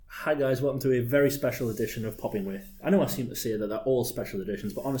Hi guys, welcome to a very special edition of Popping With. I know I seem to say that they're all special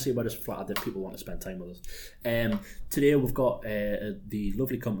editions, but honestly we're just flattered that people want to spend time with us. Today we've got the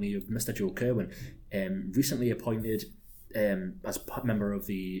lovely company of Mr. Joe Kerwin, recently appointed as member of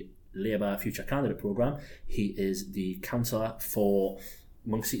the Labour Future Candidate Programme. He is the councillor for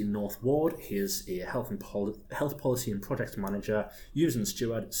Monk Seaton North Ward. He is a health policy and project manager, youth and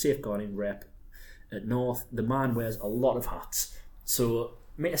steward, safeguarding rep at North. The man wears a lot of hats. So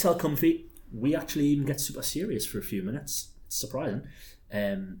make yourself comfy. We actually even get super serious for a few minutes. It's surprising.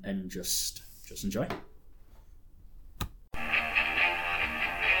 And just enjoy.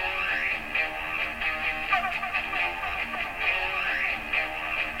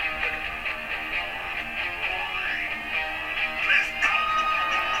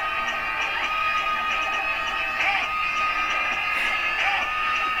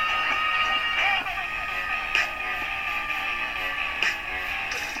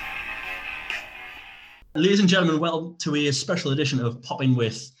 Ladies and gentlemen, welcome to a special edition of Popping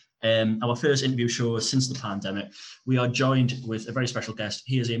With, our first interview show since the pandemic. We are joined with a very special guest.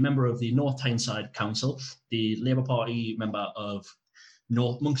 He is a member of the North Tyneside Council, the Labour Party member of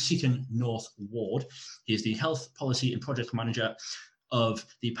Monk Seaton North Ward. He is the Health Policy and Project Manager of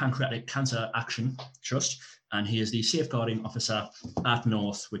the Pancreatic Cancer Action Trust, and he is the Safeguarding Officer at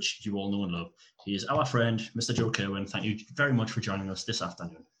North, which you all know and love. He is our friend, Mr. Joe Kerwin. Thank you very much for joining us this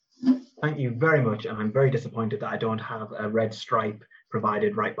afternoon. Thank you very much, and I'm very disappointed that I don't have a red stripe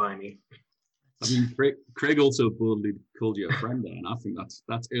provided right by me. I mean, Craig also boldly called you a friend there, and I think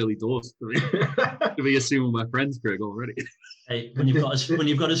that's early doors to be assuming we're friends, Craig, already. Hey, when you've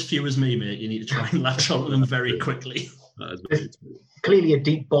got as few as me, mate, you need to try and latch onto them very quickly. That is very true. Clearly a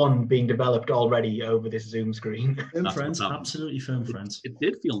deep bond being developed already over this Zoom screen. Firm friends, absolutely firm friends. It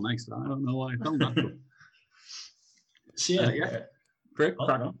did feel nice, though. I don't know why I found that. So yeah. Craig,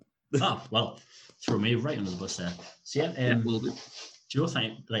 crack on. Oh, well, throw me right under the bus there. So yeah, will do. Joe,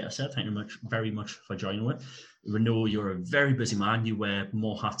 like I said, thank you very much for joining us. We know you're a very busy man. You wear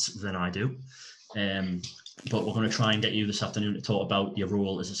more hats than I do. But we're going to try and get you this afternoon to talk about your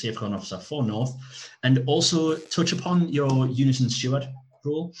role as a safeguarding officer for North, and also touch upon your unison steward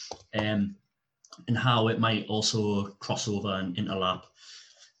role, and how it might also cross over and interlink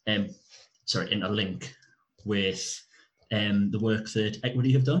with the work that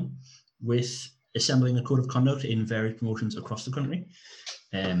Equity have done with assembling a code of conduct in various promotions across the country.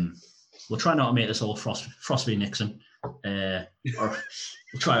 We'll try not to make this all Frost v Nixon, or we'll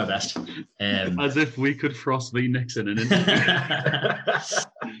try our best. As if we could Frost v Nixon and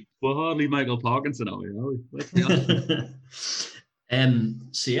we're hardly Michael Parkinson, are we?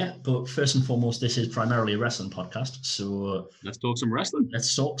 So yeah, but first and foremost, this is primarily a wrestling podcast. So let's talk some wrestling.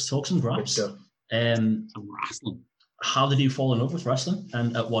 Let's talk some graps. Some wrestling. How did you fall in love with wrestling,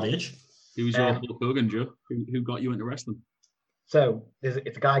 and at what age? Who was your Hulk Hogan, Joe? Who got you into wrestling? So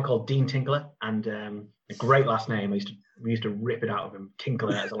it's a guy called Dean Tinkler, and a great last name. We used to rip it out of him.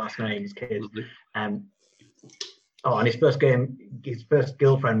 Tinkler as a last name as kids. And his first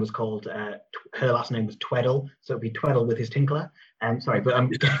girlfriend was called. Her last name was Tweddle, so it'd be Tweddle with his Tinkler. Sorry, but I'm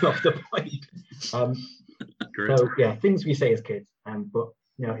getting off the point. So yeah, things we say as kids. But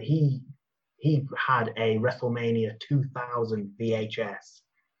you know, he had a WrestleMania 2000 VHS,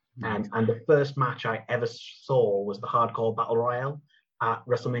 and the first match I ever saw was the Hardcore Battle Royale at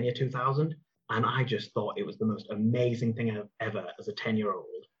WrestleMania 2000, and I just thought it was the most amazing thing ever as a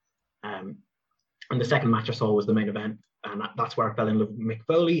 10-year-old. And the second match I saw was the main event, and that's where I fell in love with Mick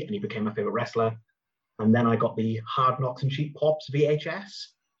Foley, and he became my favorite wrestler. And then I got the Hard Knocks and Cheap Pops VHS,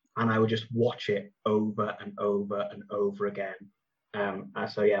 and I would just watch it over and over and over again.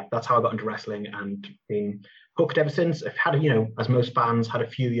 So yeah, that's how I got into wrestling and been hooked ever since. I've had, as most fans, had a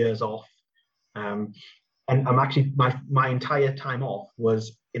few years off. And I'm actually, my entire time off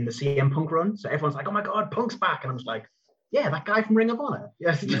was in the CM Punk run. So everyone's like, oh my God, Punk's back. And I'm just like, yeah, that guy from Ring of Honor.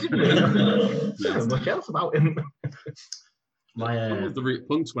 Yes, you didn't know much else about him.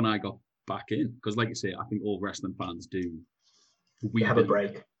 Punk's when I got back in, because like you say, I think all wrestling fans do. We have a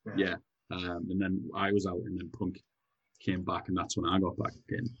break. Yeah. And then I was out, and then Punk came back, and that's when I got back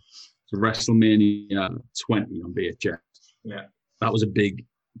in. So WrestleMania 20 on VHS. Yeah, that was a big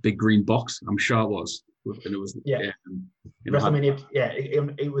green box. I'm sure it was, and it was WrestleMania.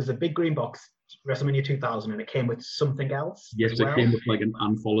 It was a big green box. WrestleMania 2000, and it came with something else. Yes, it came with like an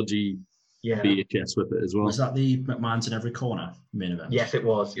anthology VHS with it as well. Was that the McMahon's in Every Corner main event? Yes, it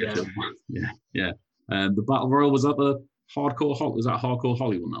was. Yeah. The Battle Royal, was that the Hardcore Holly? Was that Hardcore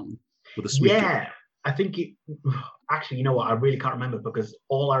Holly one? That one with the sweet. Yeah. I think actually, you know what? I really can't remember because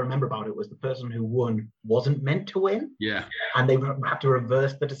all I remember about it was the person who won wasn't meant to win. Yeah. And they had to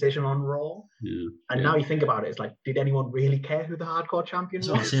reverse the decision on Raw. Yeah. And now you think about it, it's like, did anyone really care who the hardcore champion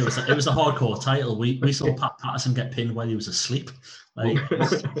was? So it was a hardcore title. We saw Pat Patterson get pinned while he was asleep. Like,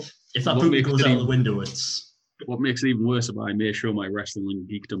 if that boot goes out the window, it's... What makes it even worse, if I may show my wrestling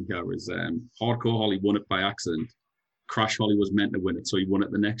geekdom here, is Hardcore Holly won it by accident. Crash Holly was meant to win it, so he won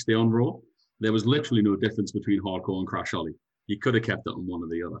it the next day on Raw. There was literally no difference between Hardcore and Crash Holly. You could have kept it on one or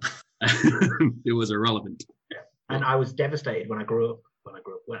the other. It was irrelevant. And I was devastated when I grew up,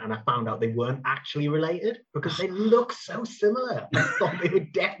 and I found out they weren't actually related because they look so similar. I thought they were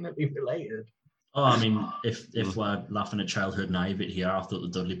definitely related. Oh, I mean, if we're laughing at childhood naivety here, I thought the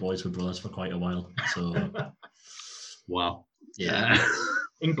Dudley Boys were brothers for quite a while. So, wow. Yeah.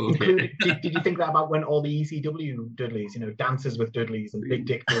 Did you think that about when all the ECW Dudleys, Dances with Dudleys and Big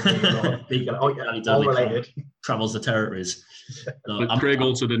Dick Dudleys, all related? Travels the territories. But Craig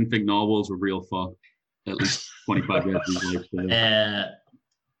also didn't think narwhals were real for at least 25 years of his life.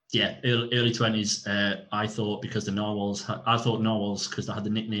 Yeah, early 20s. I thought because narwhals because they had the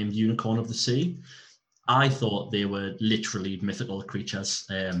nickname Unicorn of the Sea. I thought they were literally mythical creatures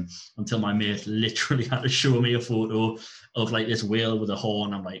until my mate literally had to show me a photo of like this whale with a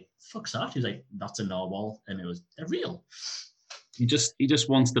horn. I'm like, fuck's that? He's like, that's a narwhal, and they're real. He just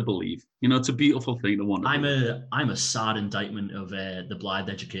wants to believe. It's a beautiful thing to want to believe. I'm a sad indictment of the Blythe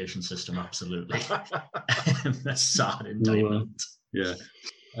education system. Absolutely, a sad indictment. Yeah.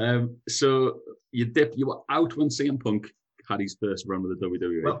 So you were out when CM Punk had his first run with the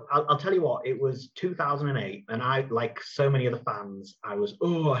WWE. Well, I'll tell you what, it was 2008, and I, like so many other fans, I was,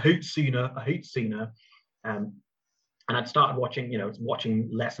 I hate Cena. And I'd started watching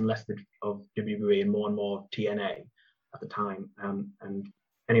less and less of WWE and more TNA at the time. And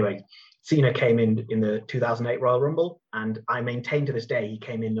anyway, Cena came in the 2008 Royal Rumble, and I maintain to this day he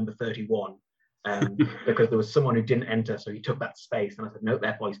came in number 31. Because there was someone who didn't enter, so he took that space, and I said, no,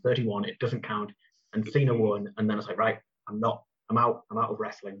 therefore he's 31, it doesn't count. And Cena won, and then I was like, right, I'm out of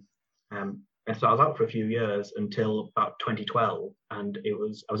wrestling. And so I was out for a few years until about 2012, and I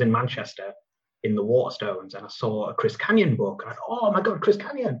was in Manchester in the Waterstones, and I saw a Chris Kanyon book, and I thought, oh my god, Chris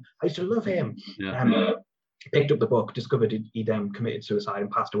Kanyon, I used to love him. Yeah. Picked up the book, discovered he'd committed suicide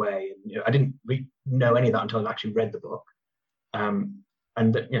and passed away. And, I didn't know any of that until I actually read the book. And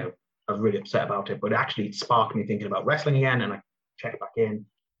I was really upset about it, but it sparked me thinking about wrestling again, and I checked back in,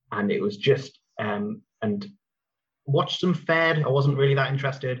 and it was just and watched some Fed. I wasn't really that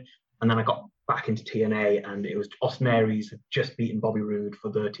interested, and then I got back into TNA, and it was Austin Aries had just beaten Bobby Roode for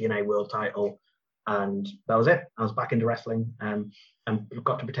the TNA World Title, and that was it. I was back into wrestling, and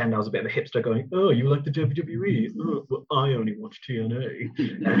got to pretend I was a bit of a hipster, going, "Oh, you like the WWE? Oh, well, I only watch TNA."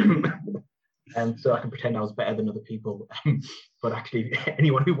 And so I can pretend I was better than other people. But actually,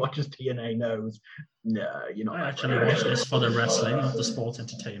 anyone who watches TNA knows, no, you're not. I actually watch this for the wrestling, not the sport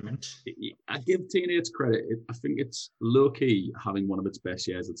entertainment. I give TNA its credit. I think it's low-key having one of its best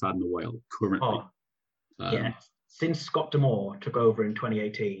years it's had in a while currently. Yeah. Since Scott D'Amore took over in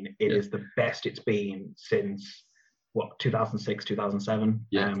 2018, it is the best it's been since, 2006, 2007?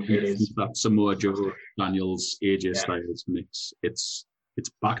 Yeah, it is. That Samoa Joe, Daniels, AJ Styles mix. It's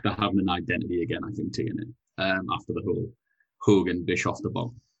back to having an identity again, I think, TNA, after the whole Hogan Bischoff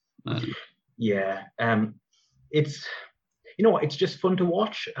debacle. It's, it's just fun to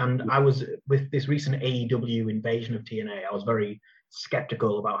watch. And I was, with this recent AEW invasion of TNA, I was very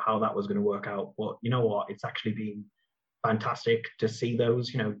skeptical about how that was going to work out. But you know what? It's actually been fantastic to see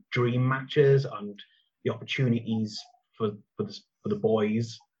those, dream matches and the opportunities for the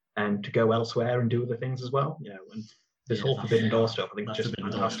boys to go elsewhere and do other things as well. And this whole Forbidden Door stuff, I think, is just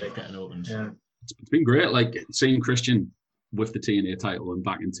fantastic. Getting opened. Yeah. It's been great, like seeing Christian with the TNA title and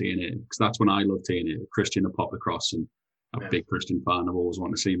back in TNA, because that's when I loved TNA. Christian had popped across, and I'm a big Christian fan. I've always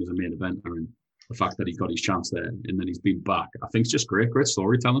wanted to see him as a main eventer, and the fact that he got his chance there and then he's been back, I think it's just great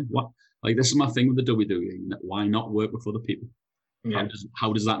storytelling. This is my thing with the WWE. Why not work with other people? Yeah.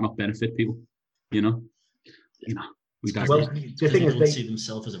 How does that not benefit people? The thing is, they see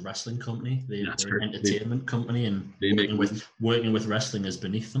themselves as a wrestling company. They're an entertainment company, and working with wrestling is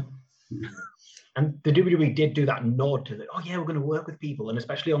beneath them. And the WWE did do that nod to we're going to work with people, and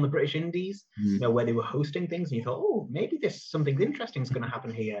especially on the British Indies, where they were hosting things, and you thought, maybe something interesting is going to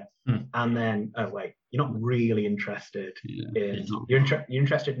happen here. And then, wait, you're not really interested. You're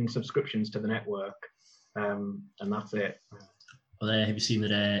interested in subscriptions to the network, and that's it. Well, have you seen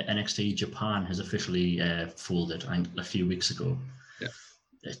that NXT Japan has officially folded a few weeks ago? Yeah.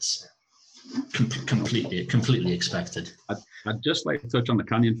 It's completely expected. I'd just like to touch on the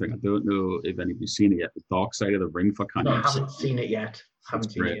Canyon thing. I don't know if anybody's seen it yet. The Dark Side of the Ring for Canyon. I haven't seen it yet.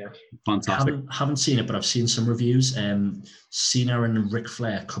 Fantastic. Haven't seen it, but I've seen some reviews. Cena and Ric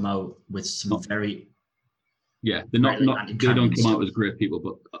Flair come out with some very... Yeah, they don't come out as great people,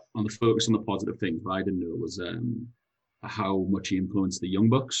 but on the focus on the positive things, what I didn't know was how much he influenced the Young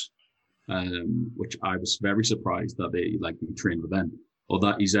Bucks, which I was very surprised that they trained with them. Or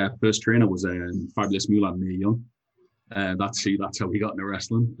that his first trainer was Fabulous Moolah, Mae Young. That's how we got into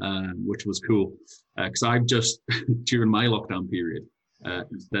wrestling, which was cool. Because I've just during my lockdown period,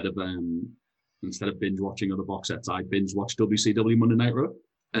 instead of binge watching other box sets, I binge watched WCW Monday Night Raw.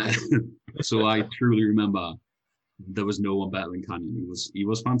 So I truly remember there was no one better than Canyon. He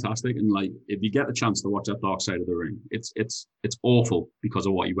was fantastic, and like if you get the chance to watch that Dark Side of the Ring, it's awful because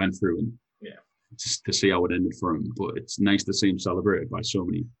of what he went through, and just to see how it ended for him. But it's nice to see him celebrated by so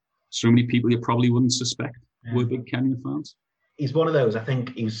many people you probably wouldn't suspect were big Canyon fans. He's one of those. I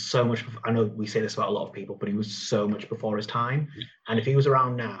think he was so much. I know we say this about a lot of people, but he was so much before his time. Yeah. And if he was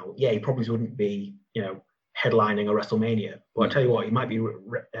around now, he probably wouldn't be, headlining a WrestleMania. But I tell you what, he might be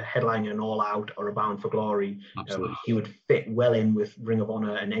headlining an All Out or a Bound for Glory. Absolutely. He would fit well in with Ring of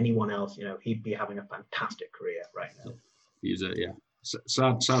Honor and anyone else. He'd be having a fantastic career right now. He's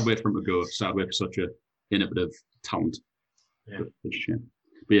sad way for him to go. Sad way for such a innovative talent. Yeah.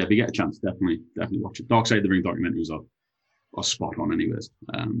 But yeah, if you get a chance, definitely watch it. Dark Side of the Ring documentaries are spot on, anyways.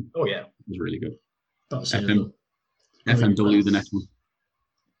 It was really good. FMW, the next one.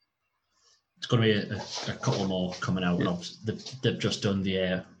 It's going to be a couple more coming out. Yeah. They've just done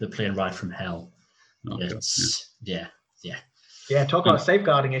the plane ride from hell. Yeah. Talk about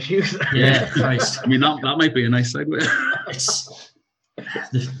safeguarding issues. Yeah, Christ. I mean, that might be a nice segue. It's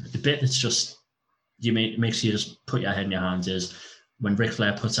the bit that's just makes you just put your head in your hands is when Ric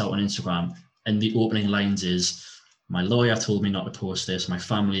Flair puts out on Instagram, and the opening lines is, "My lawyer told me not to post this. My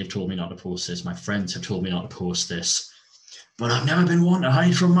family have told me not to post this. My friends have told me not to post this. But I've never been one to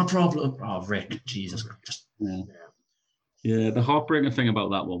hide from my problem." Oh, Rick, Jesus. Yeah, the heartbreaking thing about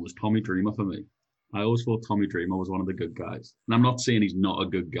that one was Tommy Dreamer for me. I always thought Tommy Dreamer was one of the good guys. And I'm not saying he's not a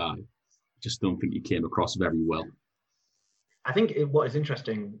good guy. I just don't think he came across very well. I think what is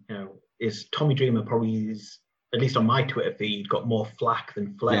interesting, is Tommy Dreamer probably is, at least on my Twitter feed, got more flack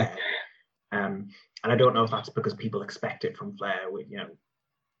than Flair. Yeah. And I don't know if that's because people expect it from Flair,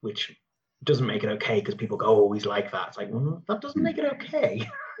 which doesn't make it okay because people go, "Oh, he's like that." It's like, well, that doesn't make it okay.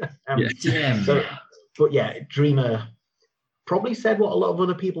 Dreamer probably said what a lot of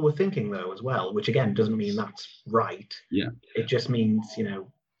other people were thinking though as well, which again doesn't mean that's right. Yeah, it just means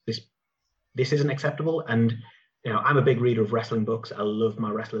this isn't acceptable. And I'm a big reader of wrestling books. I love my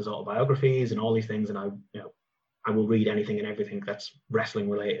wrestlers' autobiographies and all these things, and I will read anything and everything that's wrestling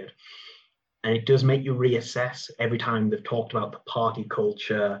related. And it does make you reassess every time they've talked about the party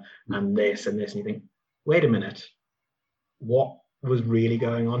culture and this and this, and you think, wait a minute, what was really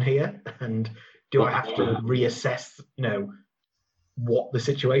going on here? And do I have to reassess, what the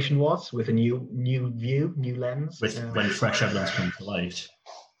situation was with a new view, new lens? When fresh evidence comes to light.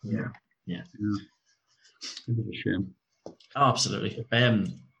 Yeah. It's a shame. Oh, absolutely.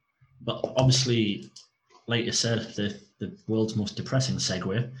 But obviously, like you said, the world's most depressing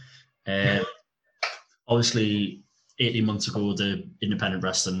segue. Obviously 18 months ago the independent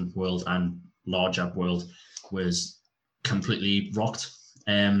wrestling world and large ab world was completely rocked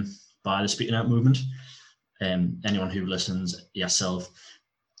by the Speaking Out movement. Anyone who listens, yourself,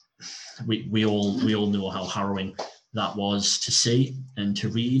 we all know how harrowing that was to see and to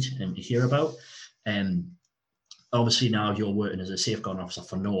read and to hear about. Obviously now you're working as a safeguarding officer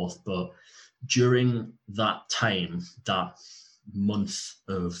for North, but during that time, that month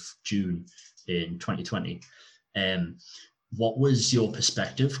of June in 2020, what was your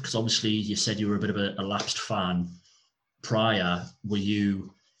perspective? Because obviously you said you were a bit of a lapsed fan prior. Were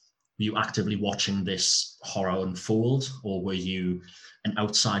you actively watching this horror unfold, or were you an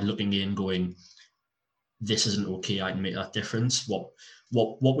outside looking in going, this isn't okay, I can make that difference? What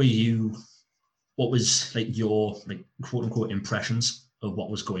was like your quote unquote impressions of what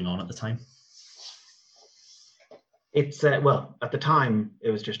was going on at the time? It's at the time it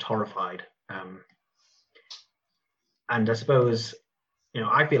was just horrified, and I suppose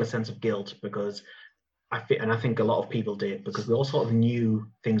I feel a sense of guilt because I think a lot of people did, because we all sort of knew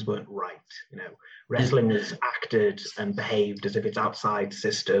things weren't right. Wrestling is acted and behaved as if it's outside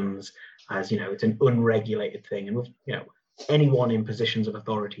systems, as it's an unregulated thing, and with anyone in positions of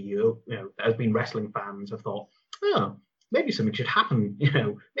authority, that has been wrestling fans have thought, oh, maybe something should happen.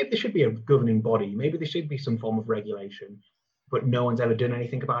 Maybe there should be a governing body. Maybe there should be some form of regulation. but no one's ever done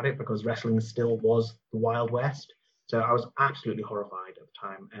anything about it because wrestling still was the Wild West. So I was absolutely horrified at the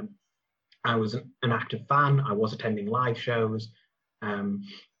time. I was an active fan. I was attending live shows,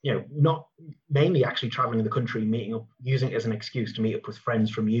 not mainly actually traveling the country, meeting up, using it as an excuse to meet up with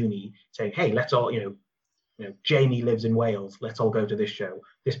friends from uni, saying, hey, let's all, Jamie lives in Wales, let's all go to this show.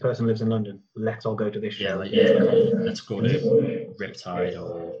 This person lives in London, let's all go to this show. Let's go to Riptide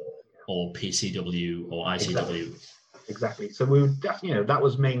or PCW or ICW. Exactly. So we were, that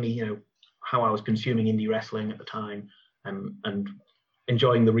was mainly, how I was consuming indie wrestling at the time, and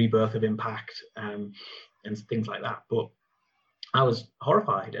enjoying the rebirth of Impact and things like that. But I was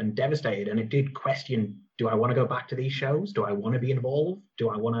horrified and devastated, and it did question: do I want to go back to these shows? Do I want to be involved? Do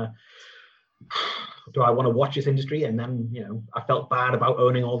I want to watch this industry? And then, I felt bad about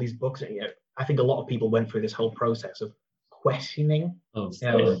owning all these books. And, I think a lot of people went through this whole process of questioning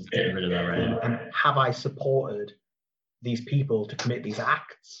getting rid of that, and have I supported these people to commit these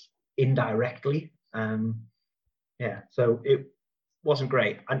acts indirectly? So it wasn't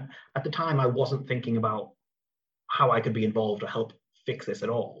great. And at the time, I wasn't thinking about how I could be involved or help fix this at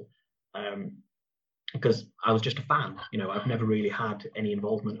all, because I was just a fan. I've never really had any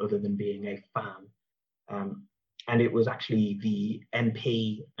involvement other than being a fan. And it was actually the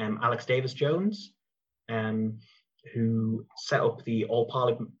MP, Alex Davis Jones, who set up the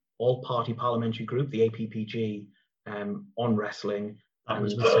all-party parliamentary group, the APPG, on wrestling. That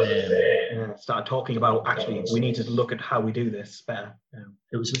was started talking about, actually, we need to look at how we do this better.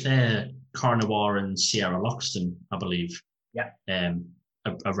 It was with Carnivore and Sierra Loxton, I believe. Yeah.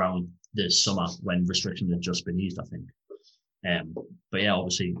 Around the summer when restrictions had just been eased, I think. But yeah,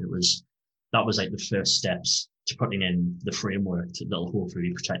 obviously that was like the first steps to putting in the framework that'll hopefully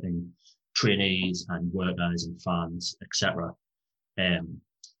be protecting trainees and workers and fans, etc.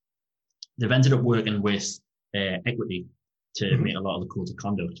 They've ended up working with Equity to make a lot of the codes of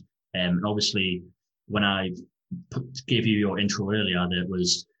conduct. And obviously, when I gave you your intro earlier, that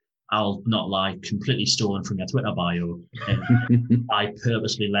was, I'll not lie, completely stolen from your Twitter bio. And I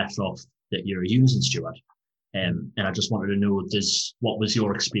purposely left off that you're a using steward. And I just wanted to know, what was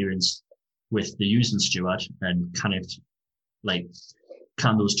your experience with the using steward, and can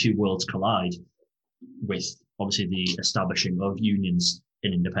those two worlds collide with obviously the establishing of unions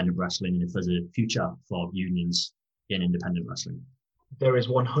in independent wrestling, and if there's a future for unions in independent wrestling? There is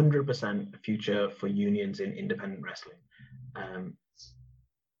 100% a future for unions in independent wrestling.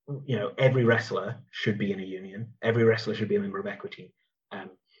 Every wrestler should be in a union. Every wrestler should be a member of Equity.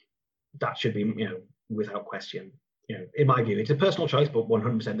 That should be, without question. In my view, it's a personal choice, but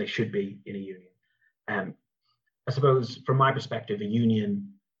 100% they should be in a union. I suppose, from my perspective, a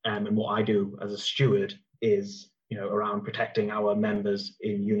union and what I do as a steward is, around protecting our members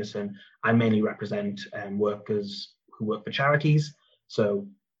in unison. I mainly represent workers who work for charities. So,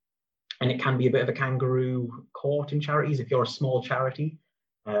 and it can be a bit of a kangaroo court in charities. If you're a small charity,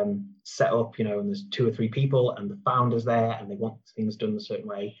 set up, and there's 2 or 3 people and the founder's there and they want things done a certain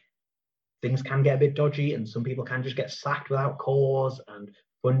way, things can get a bit dodgy, and some people can just get sacked without cause, and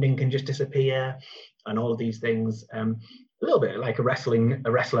funding can just disappear, and all of these things. A little bit like a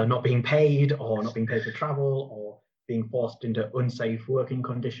wrestler not being paid, or not being paid for travel, or being forced into unsafe working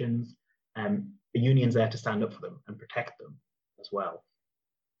conditions. The union's there to stand up for them and protect them as well.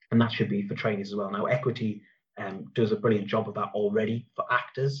 And that should be for trainees as well. Now, Equity does a brilliant job of that already for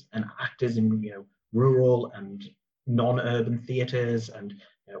actors, and actors in rural and non-urban theatres, and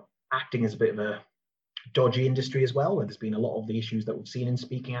acting is a bit of a dodgy industry as well, where there's been a lot of the issues that we've seen in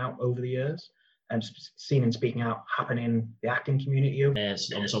Speaking Out over the years, and seen in Speaking Out happen in the acting community.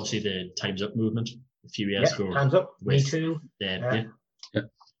 So obviously the Time's Up movement a few years ago. Time's Up, Me Too.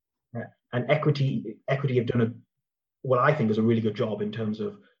 And Equity have done what I think is a really good job in terms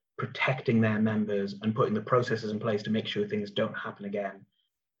of protecting their members and putting the processes in place to make sure things don't happen again.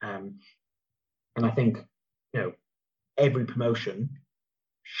 And I think, every promotion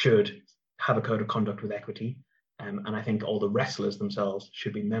should have a code of conduct with Equity. And I think all the wrestlers themselves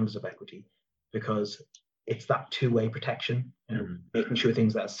should be members of Equity, because it's that two-way protection, making sure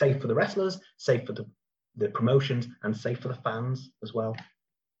things that are safe for the wrestlers, safe for the promotions, and safe for the fans as well.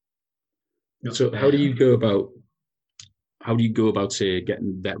 So how do you go about, say,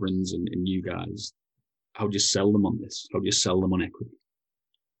 getting veterans and you guys? How do you sell them on this? How do you sell them on Equity?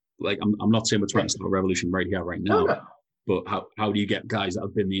 Like, I'm not saying we're trying to start a revolution right here, right now, but how do you get guys that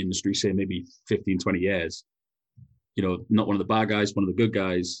have been in the industry, say, maybe 15, 20 years, not one of the bad guys, one of the good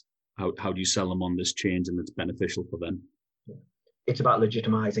guys, how do you sell them on this change and it's beneficial for them? It's about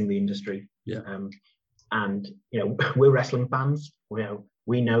legitimizing the industry. Yeah. And, we're wrestling fans.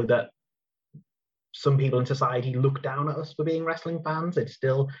 We know that some people in society look down at us for being wrestling fans. It's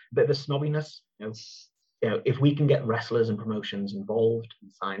still a bit of a snobbiness. If we can get wrestlers and promotions involved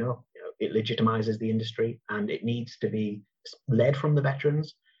and sign up, it legitimizes the industry, and it needs to be led from the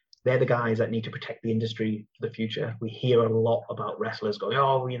veterans. They're the guys that need to protect the industry for the future. We hear a lot about wrestlers going,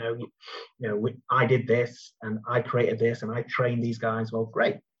 "Oh, I did this and I created this and I trained these guys." Well,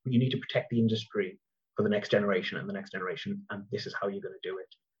 great. But you need to protect the industry for the next generation and the next generation, and this is how you're going to do it.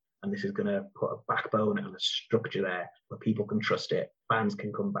 And this is going to put a backbone and a structure there where people can trust it, fans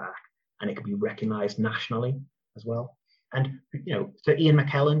can come back, and it can be recognised nationally as well. And so Ian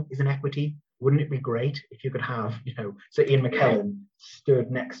McKellen is an equity. Wouldn't it be great if you could have, so Ian McKellen stood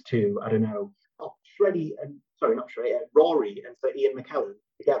next to, I don't know, Rory and so Ian McKellen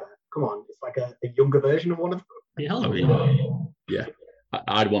together. Come on, it's like a younger version of one of them. Yeah.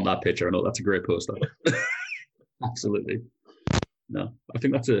 I'd want that picture. I know that's a great poster. Absolutely. No, I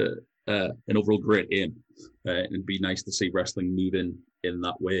think that's an overall great aim. It'd be nice to see wrestling moving in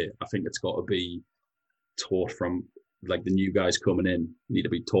that way. I think it's got to be taught from, like, the new guys coming in need to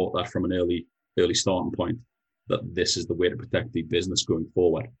be taught that from an early starting point, that this is the way to protect the business going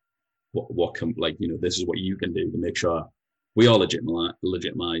forward. This is what you can do to make sure we are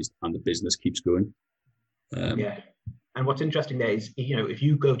legitimized and the business keeps going. And what's interesting there is, if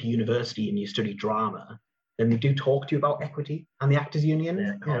you go to university and you study drama, then they do talk to you about equity and the actors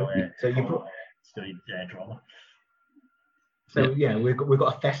union. So you studied drama. So we've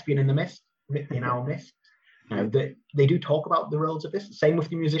got a thespian in our midst. They do talk about the roles of this. Same with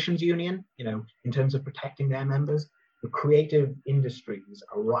the musicians union. In terms of protecting their members. The creative industries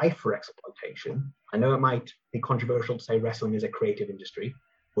are rife for exploitation. I know it might be controversial to say wrestling is a creative industry,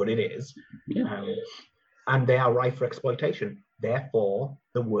 but it is. And they are rife for exploitation. Therefore,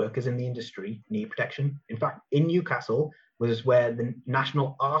 the workers in the industry need protection. In fact, in Newcastle was where the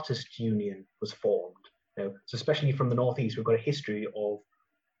National Artists Union was formed. So especially from the Northeast, we've got a history of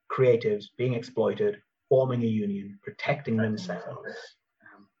creatives being exploited, forming a union, protecting themselves,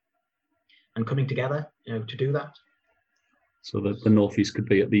 and coming together, to do that. So that the Northeast could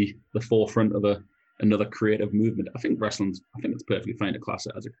be at the forefront of another creative movement. I think it's perfectly fine to class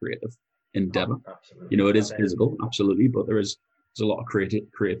it as a creative endeavor. It is physical, absolutely, but there's a lot of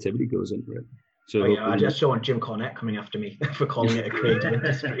creativity goes into it. So I just saw Jim Cornette coming after me for calling it a creative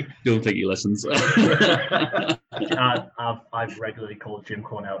industry. Don't think he listens. I've regularly called Jim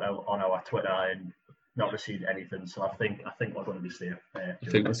Cornette out on our Twitter and not received anything, so I think we're going to be safe. I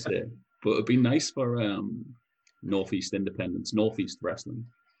think that's it. But it'd be nice for Northeast Independence, Northeast Wrestling,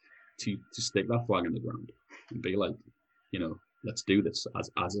 to stick that flag in the ground and be like, let's do this as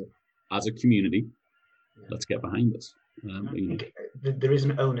a community. Let's get behind this. There is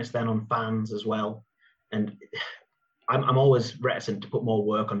an onus then on fans as well, and I'm always reticent to put more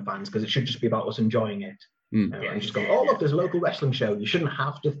work on fans because it should just be about us enjoying it. And just go, oh look, there's a local wrestling show. You shouldn't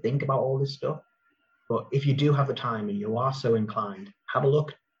have to think about all this stuff. But if you do have the time and you are so inclined, have a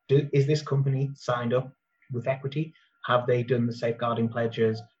look. Is this company signed up with equity? Have they done the safeguarding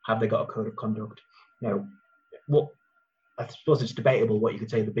pledges? Have they got a code of conduct? I suppose it's debatable what you could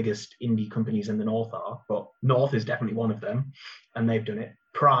say the biggest indie companies in the North are, but North is definitely one of them, and they've done it.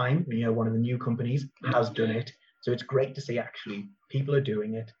 Prime, one of the new companies, has done it. So it's great to see actually people are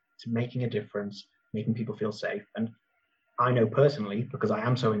doing it. It's making a difference, making people feel safe. And I know personally, because I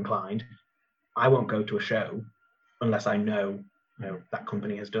am so inclined, I won't go to a show unless I know, that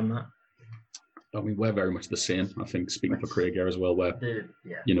company has done that. I mean, we're very much the same. I think, speaking for Craig here as well, where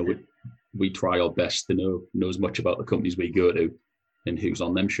we try our best to know as much about the companies we go to and who's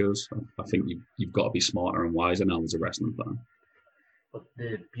on them shows. I think you've got to be smarter and wiser now as a wrestling fan. But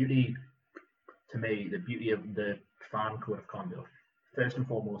the beauty of the fan code of conduct, first and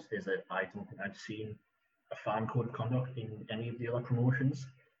foremost, is that I don't think I've seen a fan code of conduct in any of the other promotions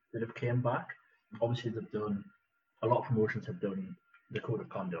that have came back. Obviously, a lot of promotions have done the code of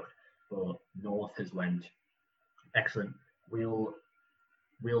conduct, but North has went, excellent. We'll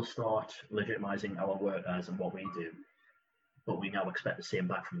start legitimizing our workers and what we do, but we now expect the same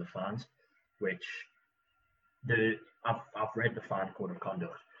back from the fans. Which I've read the fan code of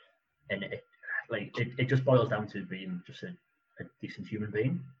conduct, and it just boils down to being just a decent human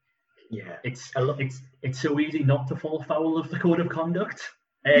being. Yeah, it's so easy not to fall foul of the code of conduct.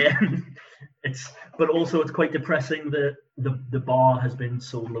 But also it's quite depressing that the bar has been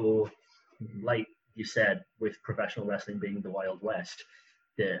so low. Like you said, with professional wrestling being the Wild West,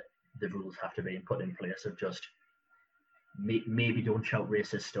 the rules have to be put in place of just maybe don't shout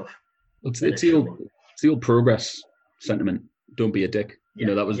racist stuff. It's the old Progress sentiment. Don't be a dick.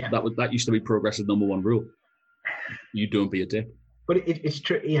 That used to be Progress's number one rule. You don't be a dick. But it's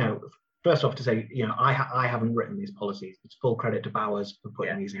true. first off to say, I haven't written these policies. It's full credit to Bowers for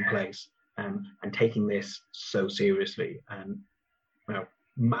putting these in place and taking this so seriously. And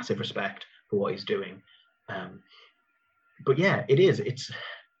massive respect for what he's doing. But yeah, it is. It's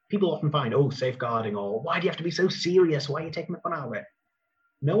people often find, safeguarding, or why do you have to be so serious? Why are you taking the fun out of it?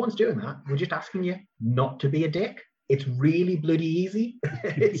 No one's doing that. We're just asking you not to be a dick. It's really bloody easy.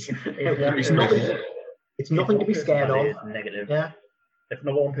 It's nothing to be scared of. Negative. Yeah. If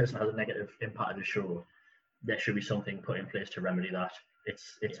no one person has a negative impact on the show, there should be something put in place to remedy that.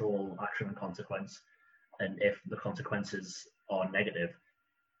 It's all action and consequence, and if the consequences are negative,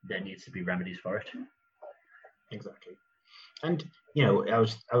 there needs to be remedies for it. Exactly. And I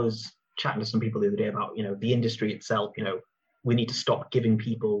was chatting to some people the other day about the industry itself. We need to stop giving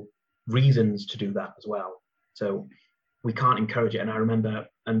people reasons to do that as well. So we can't encourage it. And I remember,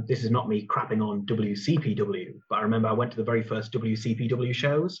 and this is not me crapping on WCPW, but I remember I went to the very first WCPW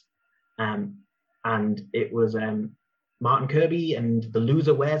shows, and it was Martin Kirby and the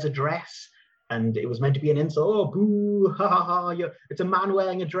loser wears a dress, and it was meant to be an insult. Oh, boo, ha ha ha! It's a man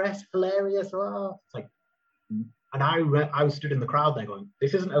wearing a dress, hilarious. Oh. It's like, and I was stood in the crowd there going,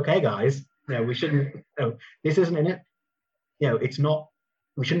 "This isn't okay, guys. We shouldn't. This isn't in it. It's not.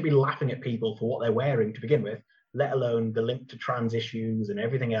 We shouldn't be laughing at people for what they're wearing to begin with, let alone the link to trans issues and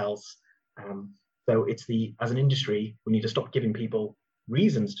everything else. So as an industry, we need to stop giving people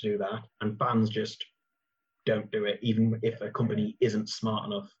reasons to do that, and fans just don't do it, even if a company isn't smart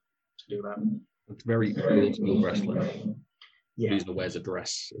enough to do that. It's very old school wrestling. Yeah. Loser wears a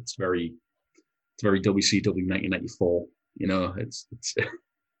dress. It's very WCW 1994.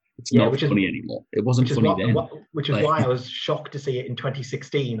 It's not funny anymore. It wasn't funny then. Which is why I was shocked to see it in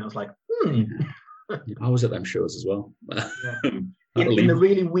 2016. I was like, I was at them shows as well. In the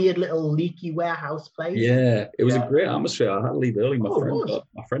really weird little leaky warehouse place. Yeah, it was a great atmosphere. I had to leave early. My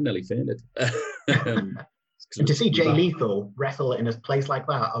friend nearly fainted. And to see Jay Lethal wrestle in a place like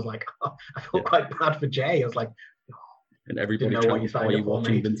that, I was like, I felt quite bad for Jay. I was like, and everybody trying to are you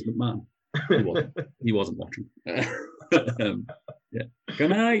watching Vince McMahon? He wasn't watching.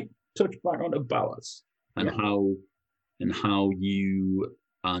 Can I touch back onto Bowers and how you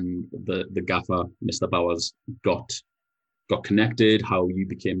and the gaffer, Mr. Bowers, got connected? How you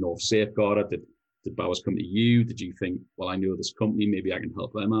became North Safeguarder? Did Bowers come to you? Did you think, well, I know this company, maybe I can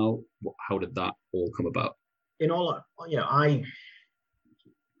help them out? How did that all come about?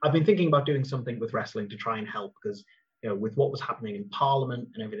 I've been thinking about doing something with wrestling to try and help, because with what was happening in Parliament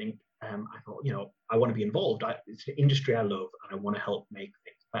and everything, I thought, I want to be involved. It's an industry I love, and I want to help make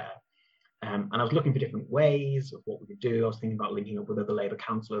things better. And I was looking for different ways of what we could do. I was thinking about linking up with other Labour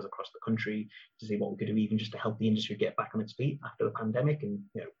councillors across the country to see what we could do, even just to help the industry get back on its feet after the pandemic. And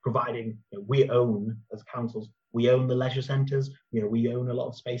providing we own, as councils, we own the leisure centres. We own a lot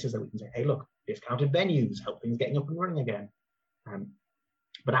of spaces that we can say, hey, look, discounted venues, help things getting up and running again.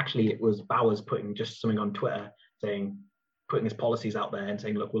 But actually, it was Bowers putting just something on Twitter putting his policies out there and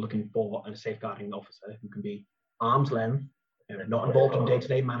saying, look, we're looking for a safeguarding officer who can be arm's length, not involved in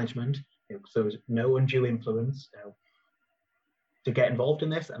day-to-day management, so there's no undue influence, to get involved in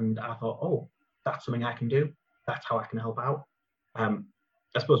this. And I thought, that's something I can do. That's how I can help out. I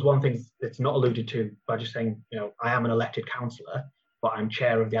suppose one thing that's not alluded to by just saying, I am an elected councillor, but I'm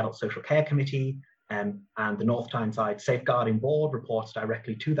chair of the Adult Social Care Committee, and the North Tyneside Safeguarding Board reports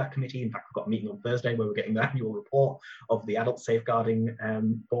directly to that committee. In fact, we've got a meeting on Thursday where we're getting the annual report of the Adult Safeguarding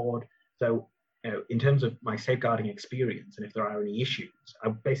Board. So, in terms of my safeguarding experience, and if there are any issues, I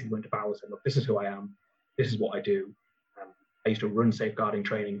basically went to Bowers and said, look, this is who I am. This is what I do. I used to run safeguarding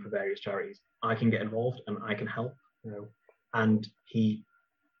training for various charities. I can get involved and I can help. And he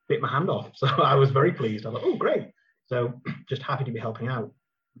bit my hand off. So I was very pleased. I thought, oh, great. So just happy to be helping out.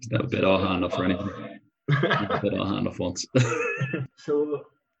 Never bit our hand off for anything. Never bit our hand off once. So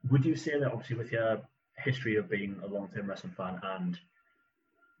would you say that, obviously, with your history of being a long-term wrestling fan and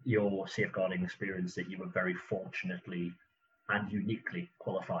your safeguarding experience, that you were very fortunately and uniquely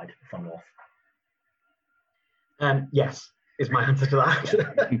qualified for North? Yes, is my answer to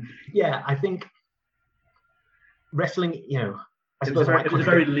that. Yeah, I think wrestling, it was a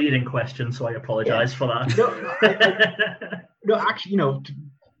very leading question, so I apologise for that. No, actually, to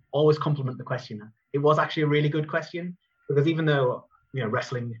always compliment the question. It was actually a really good question, because even though,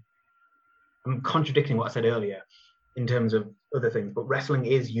 wrestling, I'm contradicting what I said earlier in terms of other things, but wrestling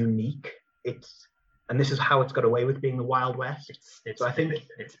is unique. And this is how it's got away with being the Wild West. So I think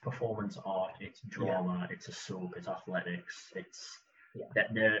it's performance art, it's drama, it's a soap, it's athletics,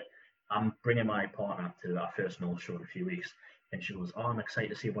 I'm bringing my partner to our first North show in a few weeks, and she goes, I'm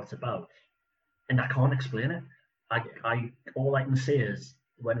excited to see what it's about. And I can't explain it. All I can say is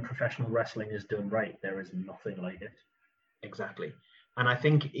when professional wrestling is done right, there is nothing like it. Exactly. And I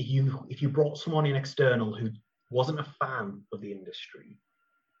think if you brought someone in external who wasn't a fan of the industry,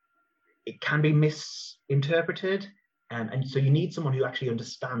 it can be misinterpreted. And so you need someone who actually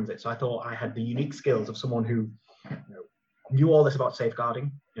understands it. So I thought I had the unique skills of someone who knew all this about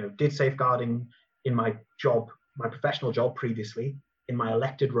safeguarding, did safeguarding in my job, my professional job previously. In my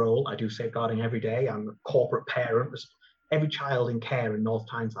elected role, I do safeguarding every day. I'm a corporate parent. Every child in care in North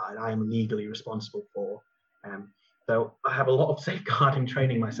Tyneside, I am legally responsible for. So I have a lot of safeguarding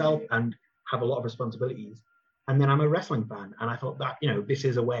training myself and have a lot of responsibilities. And then I'm a wrestling fan. And I thought that, this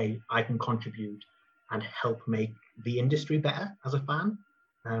is a way I can contribute and help make the industry better as a fan,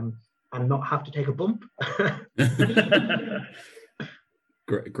 and not have to take a bump.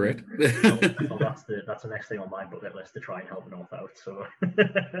 Great. So that's the next thing on my bucket list, to try and help North out. So,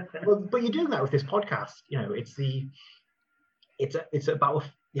 but you're doing that with this podcast. It's about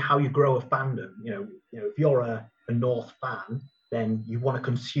how you grow a fandom. If you're a North fan, then you want to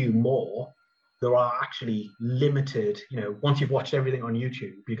consume more. There are actually limited. Once you've watched everything on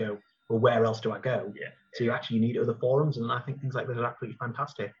YouTube, you go, well, where else do I go? Yeah. So you actually need other forums, and I think things like this are absolutely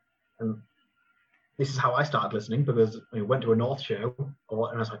fantastic. And this is how I started listening, because I went to a North show,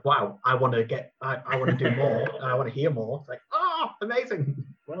 and I was like, wow, I want to do more, and I want to hear more. It's like, amazing.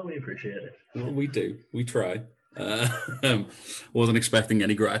 Well, we appreciate it. Well, we do. We try. Wasn't expecting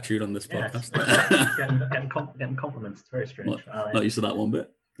any gratitude on this podcast. Getting compliments. It's very strange. Not used to that one bit.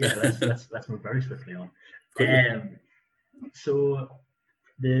 Yeah, let's move very swiftly on. So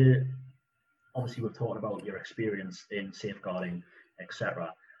obviously we've talked about your experience in safeguarding,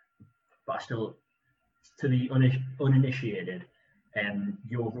 etc. But still, to the uninitiated,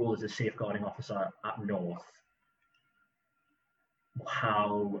 your role as a safeguarding officer at North,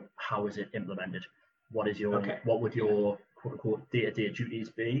 how is it implemented? What would your quote unquote day-to-day duties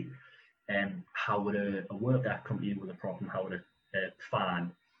be? And how would a worker come to you with a problem? How would a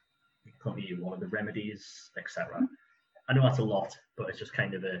fan come to you? What are the remedies, etc.? I know that's a lot, but it's just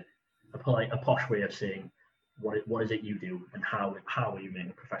kind of a posh way of saying what is it you do, and how are you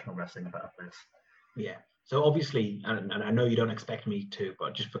making professional wrestling a better place? Yeah. So obviously, and I know you don't expect me to,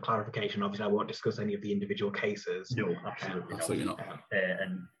 but just for clarification, obviously I won't discuss any of the individual cases. No, absolutely not.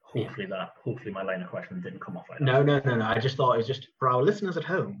 And hopefully my line of questioning didn't come off like that. No. I just thought it was just for our listeners at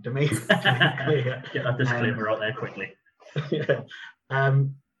home to make clear. Get that disclaimer out there quickly.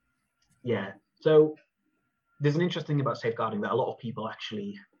 Yeah. So there's an interesting thing about safeguarding that a lot of people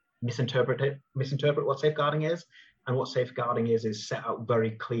actually misinterpret what safeguarding is, and what safeguarding is set out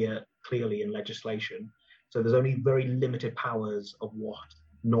very clearly in legislation. So there's only very limited powers of what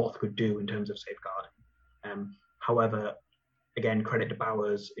North could do in terms of safeguarding. However, again, credit to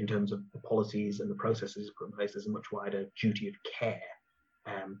Bowers in terms of the policies and the processes put in place. There's a much wider duty of care.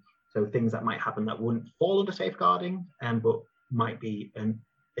 So things that might happen that wouldn't fall under safeguarding, but might be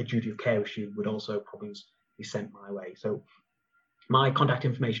a duty of care issue, would also probably be sent my way. So my contact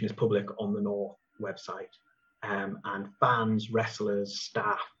information is public on the North website, and fans, wrestlers,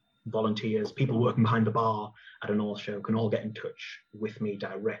 staff, volunteers, people working behind the bar at a North show can all get in touch with me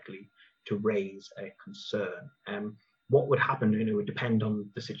directly to raise a concern. What would happen, it would depend on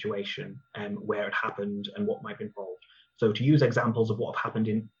the situation, where it happened and what might be involved. So to use examples of what have happened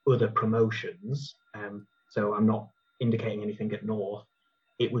in other promotions, so I'm not indicating anything at North,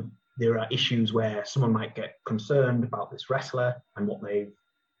 there are issues where someone might get concerned about this wrestler and what they've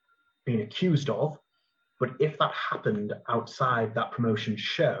been accused of. But if that happened outside that promotion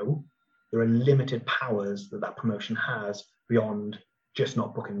show, there are limited powers that promotion has beyond just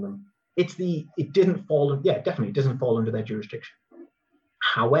not booking them. It doesn't fall under their jurisdiction.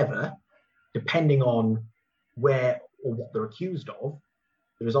 However, depending on where or what they're accused of,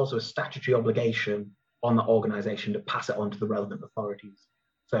 there is also a statutory obligation on the organisation to pass it on to the relevant authorities.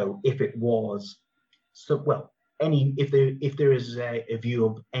 So if it was, if there is a view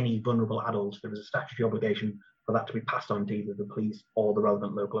of any vulnerable adult, there is a statutory obligation for that to be passed on to either the police or the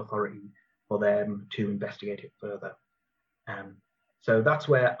relevant local authority for them to investigate it further. So that's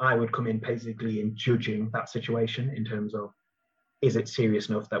where I would come in basically in judging that situation in terms of, is it serious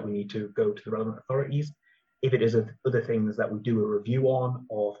enough that we need to go to the relevant authorities? If it is other things that we do a review on,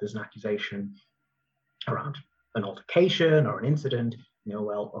 or if there's an accusation around an altercation or an incident,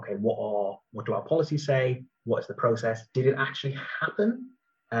 what do our policies say? What is the process? Did it actually happen?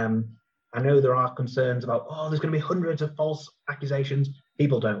 I know there are concerns about, there's going to be hundreds of false accusations.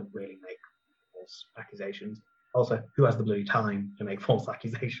 People don't really make false accusations. Also, who has the bloody time to make false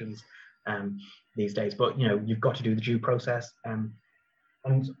accusations these days? But, you've got to do the due process. And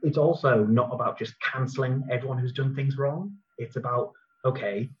it's also not about just cancelling everyone who's done things wrong. It's about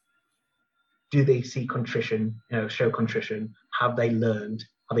okay, do they see contrition, show contrition? Have they learned?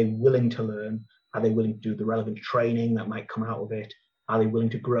 Are they willing to learn? Are they willing to do the relevant training that might come out of it? Are they willing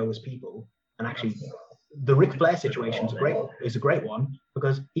to grow as people? And actually, the Ric Flair situation is a great one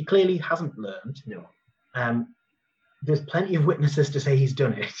because he clearly hasn't learned. No. There's plenty of witnesses to say he's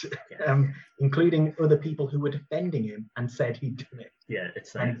done it, including other people who were defending him and said he'd done it. Yeah,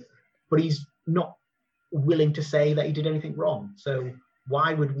 it's but he's not willing to say that he did anything wrong. So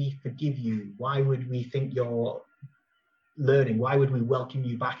why would we forgive you? Why would we think you're learning? Why would we welcome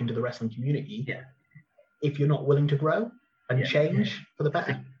you back into the wrestling community if you're not willing to grow and change for the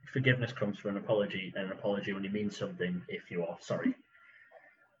better? Forgiveness comes from an apology, and an apology only means something if you are sorry.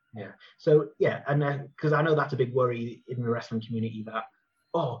 Yeah. So and because I know that's a big worry in the wrestling community that,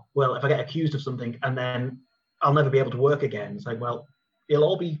 oh, well, if I get accused of something and then I'll never be able to work again. It's like, well, it'll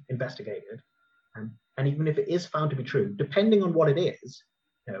all be investigated, and even if it is found to be true, depending on what it is,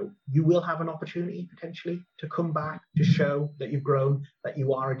 you will have an opportunity potentially to come back to show that you've grown, that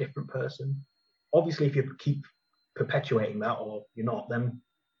you are a different person. Obviously, if you keep perpetuating that or you're not, then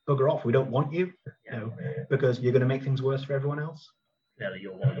bugger off. We don't want you, because you're going to make things worse for everyone else. Yeah,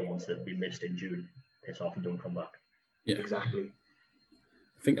 you're one of the ones that we missed in June. Piss off and don't come back. Yeah, exactly.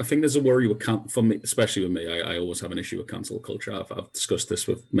 I think there's a worry with for me, especially with me. I always have an issue with cancel culture. I've discussed this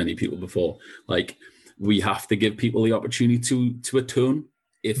with many people before. Like, we have to give people the opportunity to atone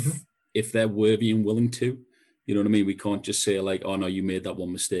if they're worthy and willing to. You know what I mean? We can't just say like, oh no, you made that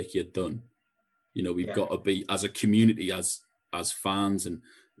one mistake, you're done. We've got to be, as a community, as fans and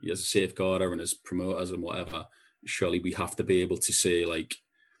as a safeguarder and as promoters and whatever, surely we have to be able to say like,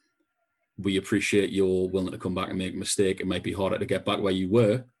 we appreciate you're willing to come back and make a mistake. It might be harder to get back where you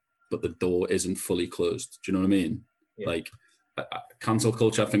were, but the door isn't fully closed. Do you know what I mean? Yeah. Like, cancel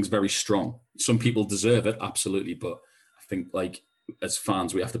culture, I think, is very strong. Some people deserve it, absolutely, but I think like as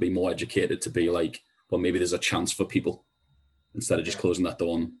fans, we have to be more educated to be like, well, maybe there's a chance for people instead of just closing that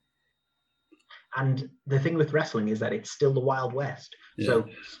door on. And the thing with wrestling is that it's still the Wild West. Yeah. So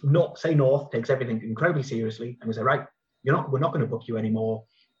North takes everything incredibly seriously and we say, right, we're not going to book you anymore.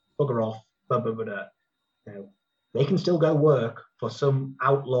 Bugger off. Blah, blah, blah, blah. They can still go work for some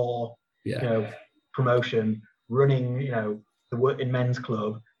outlaw, promotion running, the work in men's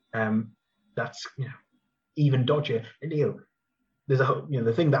club. That's even dodgier. And there's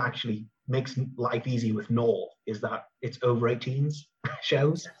the thing that actually makes life easy with North is that it's over 18s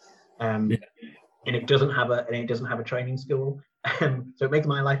shows. And it doesn't have a training school, so it makes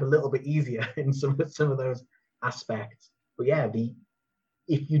my life a little bit easier in some of those aspects. But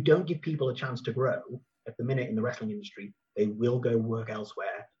if you don't give people a chance to grow at the minute in the wrestling industry, they will go work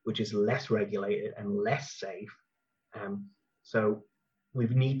elsewhere, which is less regulated and less safe. So we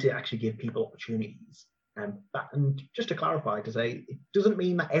need to actually give people opportunities. And just to clarify, to say it doesn't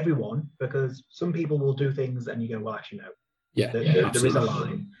mean that everyone, because some people will do things and you go, well, actually no, there is a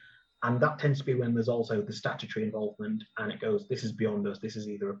line. And that tends to be when there's also the statutory involvement and it goes, this is beyond us. This is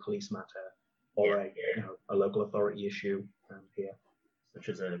either a police matter or a local authority issue here. Such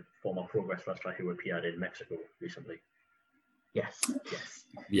as a former Progress wrestler who appeared in Mexico recently. Yes.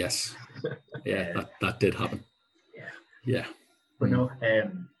 Yeah, that did happen. Yeah. But no,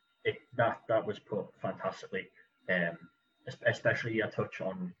 that was put fantastically. Especially a touch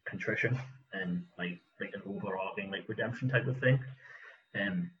on contrition and like an overarching like redemption type of thing.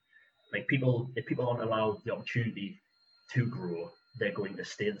 Like if people aren't allowed the opportunity to grow, they're going to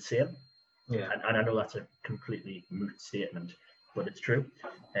stay the same. Yeah. And I know that's a completely moot statement, but it's true.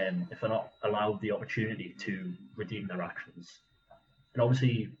 If they're not allowed the opportunity to redeem their actions, and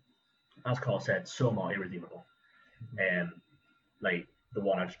obviously, as Carl said, some are irredeemable. Like the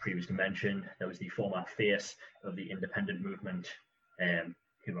one I just previously mentioned, there was the former face of the independent movement,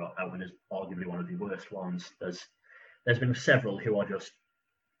 who are outed as arguably one of the worst ones. There's been several who are just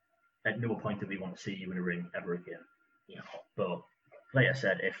at no point do we want to see you in a ring ever again. Yeah. But like I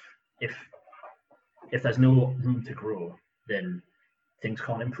said, if there's no room to grow, then things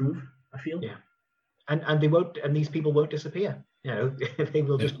can't improve, I feel. Yeah. And they won't, and these people won't disappear. They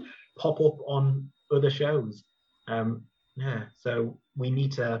will just pop up on other shows. So we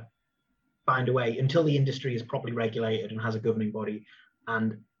need to find a way until the industry is properly regulated and has a governing body.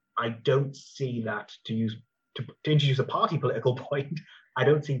 And I don't see that to introduce a party political point. I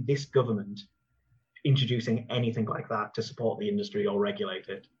don't see this government introducing anything like that to support the industry or regulate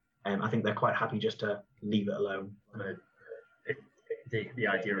it. I think they're quite happy just to leave it alone. The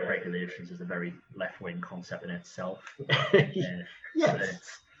idea of regulations is a very left-wing concept in itself.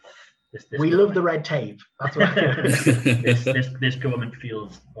 Yes. We love the red tape. That's what this government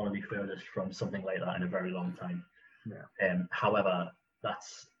feels one of the furthest from something like that in a very long time. Yeah. However,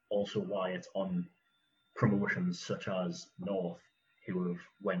 that's also why it's on promotions such as North, who have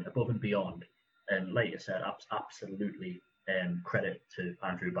went above and beyond. And like you said, absolutely credit to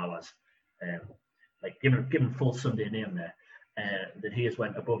Andrew Bowers. Like given full Sunday name there, that he has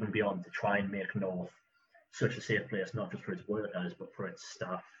went above and beyond to try and make North such a safe place, not just for its workers, but for its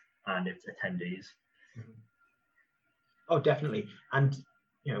staff and its attendees. Oh, definitely. And,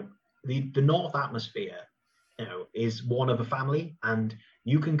 you know, the North atmosphere, you know, is one of a family, and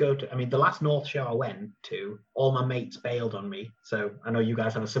you can go to, I mean, the last North show I went to, all my mates bailed on me. So I know you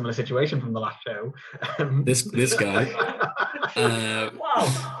guys have a similar situation from the last show. This guy.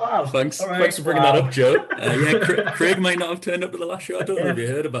 Wow. Thanks for bringing that up, Joe. Craig might not have turned up at the last show. I don't know if you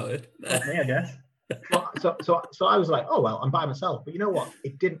heard about it. Me, I guess. So I was like, oh, well, I'm by myself. But you know what?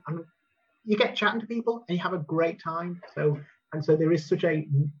 It didn't. I mean, you get chatting to people and you have a great time. So there is such a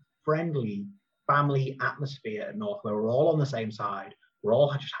friendly family atmosphere at North where we're all on the same side. We're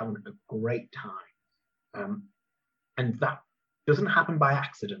all just having a great time. And that doesn't happen by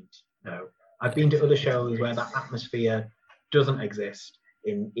accident. No. I've been to other shows where that atmosphere doesn't exist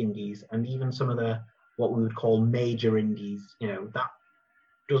in indies, and even some of the what we would call major indies, you know, that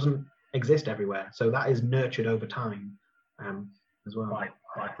doesn't exist everywhere. So that is nurtured over time as well.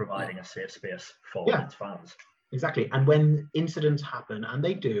 By providing a safe space for its fans. Exactly. And when incidents happen, and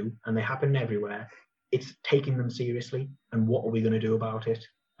they do, and they happen everywhere, it's taking them seriously. And what are we going to do about it?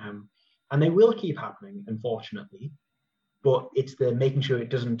 And they will keep happening, unfortunately. But it's the making sure it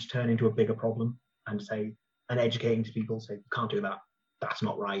doesn't turn into a bigger problem and educating to people, say, you can't do that. That's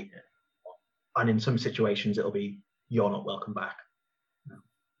not right. And in some situations, it'll be, you're not welcome back.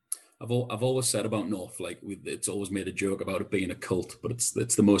 I've always said about North, like it's always made a joke about it being a cult, but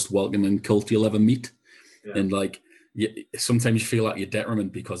it's the most welcoming cult you'll ever meet. Yeah. And like sometimes you feel like you're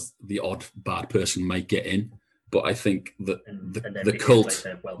detriment because the odd bad person might get in. But I think that the cult,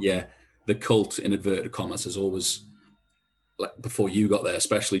 the cult in inverted commas has always, like before you got there,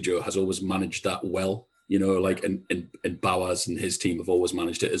 especially Joe, has always managed that well. You know, like and Bowers and his team have always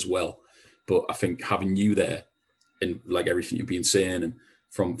managed it as well. But I think having you there and like everything you've been saying, and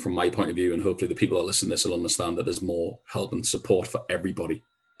from my point of view, and hopefully the people that listen to this will understand that there's more help and support for everybody,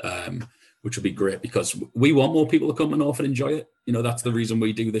 which would be great because we want more people to come to North and enjoy it. You know, that's the reason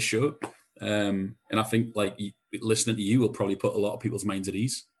we do this show. And I think like listening to you will probably put a lot of people's minds at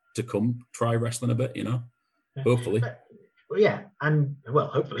ease to come try wrestling a bit, you know, hopefully. Well, yeah, and well,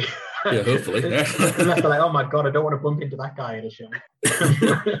 hopefully. Yeah, hopefully. Unless they're like, oh my God, I don't want to bump into that guy at a show.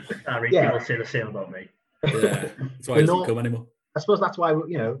 People say the same about me. Yeah, that's why he doesn't come anymore. I suppose that's why,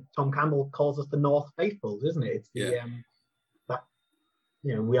 you know, Tom Campbell calls us the North Faithfuls, isn't it? It's that,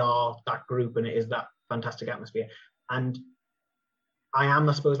 you know, we are that group and it is that fantastic atmosphere. And I am,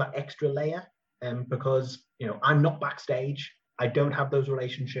 I suppose, that extra layer because, you know, I'm not backstage. I don't have those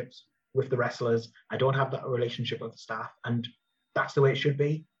relationships with the wrestlers. I don't have that relationship with the staff. And that's the way it should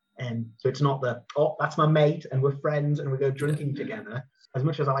be. So it's not that's my mate and we're friends and we go drinking together. As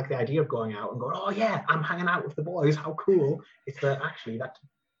much as I like the idea of going out and going, oh yeah, I'm hanging out with the boys, how cool. It's that actually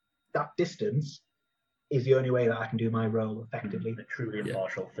that distance is the only way that I can do my role effectively. A truly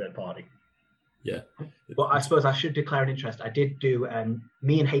impartial third party. Yeah. Well, I suppose I should declare an interest. I did do,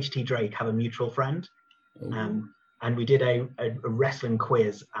 me and HT Drake have a mutual friend. And we did a wrestling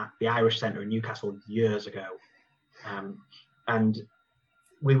quiz at the Irish Centre in Newcastle years ago. And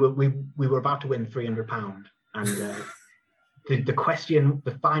we were about to win £300. And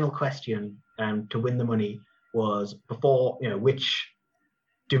the final question to win the money was before, you know, which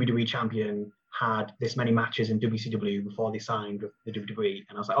WWE champion had this many matches in WCW before they signed with the WWE.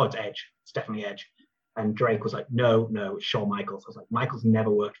 And I was like, oh, it's Edge. It's definitely Edge. And Drake was like, no, it's Shawn Michaels. I was like, Michaels never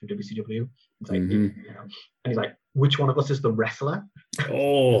worked for WCW. It's like, you know, and he's like, which one of us is the wrestler?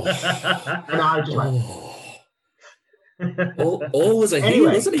 Oh. And I was just like, always a heel,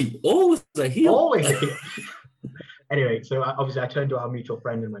 isn't he? Always a heel. Always a heel. Anyway, so obviously I turned to our mutual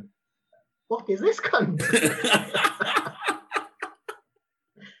friend and went, what is this cunt?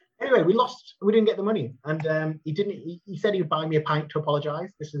 Anyway, we lost. We didn't get the money. And he said he would buy me a pint to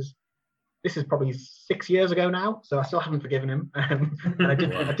apologise. This is probably 6 years ago now, so I still haven't forgiven him. And I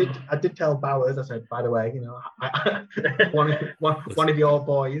did tell Bowers, I said, by the way, you know, one of your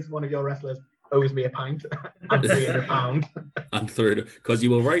boys, one of your wrestlers owes me a pint and £300. And because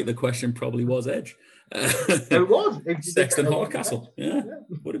you were right, the question probably was Edge. It was. Sexton Hardcastle. Yeah,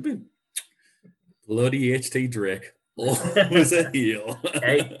 would have been. Bloody HT Drake. Always a heel.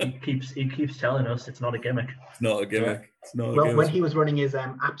 Hey, he keeps telling us it's not a gimmick. It's not a gimmick. It's not a well, gimmick. when he was running his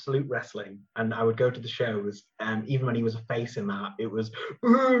Absolute Wrestling, and I would go to the shows, even when he was a face in that, it was,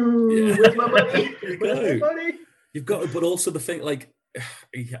 where's my money? Where's my money? You've got, but also the thing, like,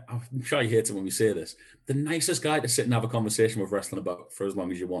 I'm sure you hate it when we say this. The nicest guy to sit and have a conversation with wrestling about for as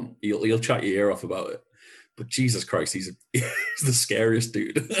long as you want. He'll chat your ear off about it. But Jesus Christ, he's the scariest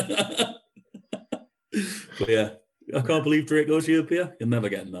dude. But yeah, I can't believe Drake owes you a beer. You're never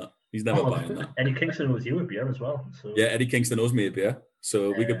getting that. He's never buying that. Eddie Kingston owes you a beer as well. So. Yeah, Eddie Kingston owes me a beer.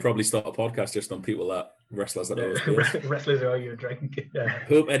 So we could probably start a podcast just on wrestlers that owe us beers. Wrestlers who owe you a drink. Yeah.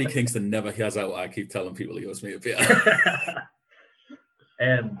 Hope Eddie Kingston never hears out what I keep telling people he owes me a beer.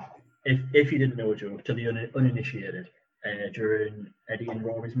 If you didn't know, Joe, to the uninitiated, during Eddie and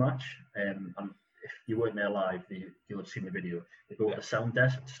Rory's match, if you weren't there live, you'll have seen the video. They go to the sound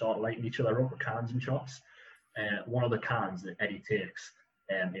desk to start lighting each other up with cans and shots. One of the cans that Eddie takes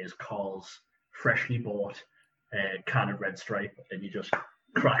is Carl's freshly bought can of Red Stripe, and he just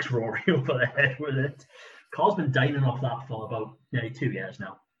cracks Rory over the head with it. Carl's been dining off that for about nearly 2 years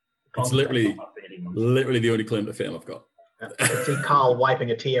now. It's literally the only claim to fame I've got. I see Carl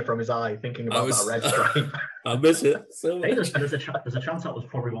wiping a tear from his eye, thinking about that Red Stripe. I miss it. So hey, there's a chance that was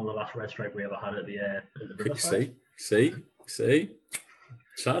probably one of the last Red Stripe we ever had at the Riverside. See.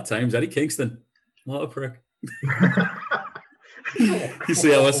 Short times, Eddie Kingston. What a prick. You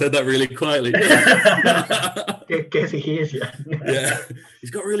see how I said that really quietly? Guess he hears you. Yeah, he's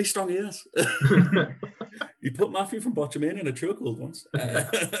got really strong ears. You put Matthew from Botchamania in a chokehold once.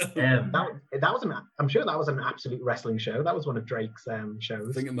 That was I'm sure that was an Absolute Wrestling show. That was one of Drake's shows.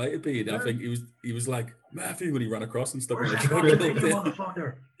 I think it might have been. I think he was like Matthew when he ran across and stuff.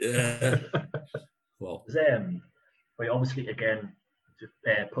 Motherfucker. Yeah. Well, but obviously again,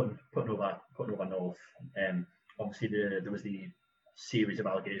 putting over North. Obviously there was the series of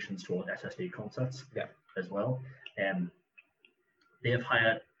allegations toward SSD Concepts as well. They have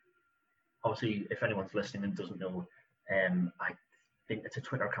hired, obviously, if anyone's listening and doesn't know, I think it's a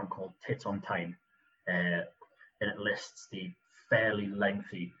Twitter account called Tits on Time, and it lists the fairly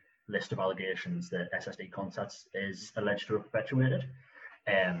lengthy list of allegations that SSD Concepts is alleged to have perpetuated.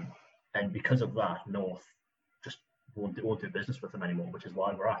 And because of that, North just won't do business with them anymore, which is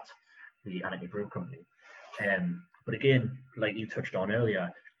why we're at the Anarchy Brew Company. But again, like you touched on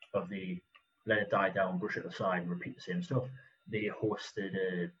earlier, of the let it die down, brush it aside, and repeat the same stuff. They hosted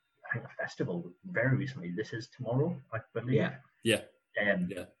a festival very recently. This is tomorrow, I believe. Yeah.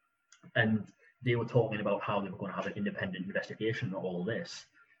 And they were talking about how they were going to have an independent investigation of all this.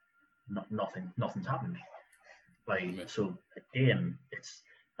 Nothing's happened. So again,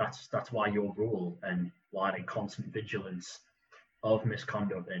 that's why your role and why the constant vigilance of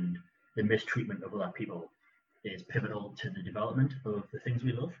misconduct and the mistreatment of other people is pivotal to the development of the things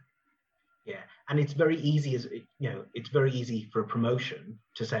we love. Yeah, and it's very easy it's very easy for a promotion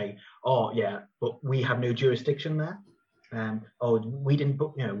to say, oh yeah, but we have no jurisdiction there. We didn't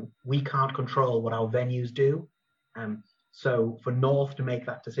book, we can't control what our venues do. So for North to make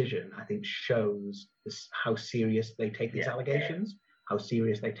that decision, I think shows how serious they take these allegations, how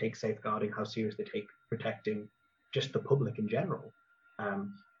serious they take safeguarding, how serious they take protecting just the public in general.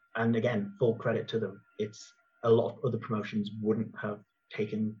 And again, full credit to them. It's a lot of other promotions wouldn't have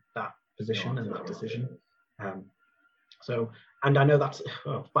taken that position and that decision. And I know that's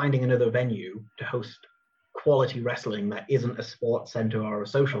finding another venue to host quality wrestling that isn't a sports center or a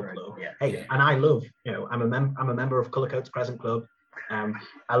social club. And I love, I'm a member of Cullercoats Crescent Club.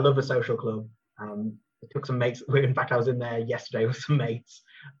 I love a social club. I took some mates. In fact, I was in there yesterday with some mates.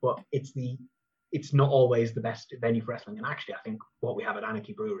 But it's not always the best venue for wrestling. And actually, I think what we have at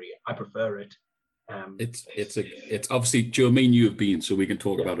Anarchy Brewery, I prefer it. It's obviously, Joe, me and you have been, so we can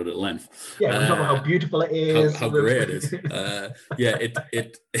talk about it at length. Yeah, we're talking about how beautiful it is, how great it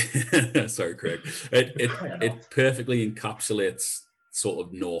is. Sorry, Craig. It perfectly encapsulates sort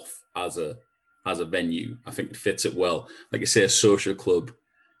of North as a venue. I think it fits it well. Like I say, a social club.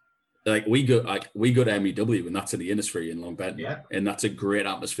 Like we go to MEW, and that's in the industry in Long Benton, and that's a great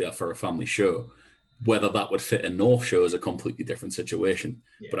atmosphere for a family show. Whether that would fit a North show is a completely different situation.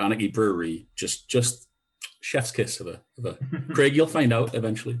 But Anarchy Brewery, just chef's kiss of a Craig, you'll find out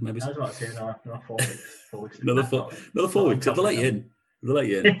eventually. Maybe. I was about to say, no, 4 weeks. Another 4 weeks. They'll let you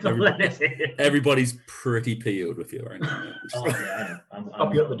in. Everybody's pretty PO'd with you right now. I'll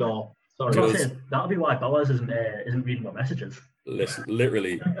be at the door. Sorry. That'll be why Bowers isn't reading my messages. Listen,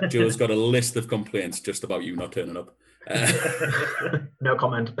 literally, Joe's got a list of complaints just about you not turning up. No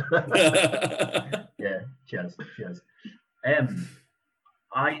comment. Yeah, cheers.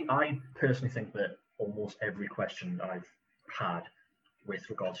 I personally think that almost every question that I've had with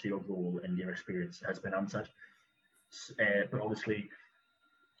regards to your role and your experience has been answered. But obviously,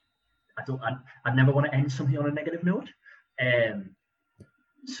 I'd never want to end something on a negative note. I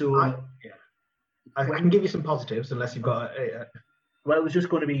can give you some positives, unless you've got Well, it was just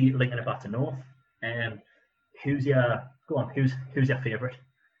going to be linking it back to North. Who's your favourite?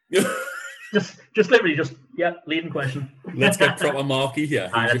 just literally leading question. Let's get proper marky here.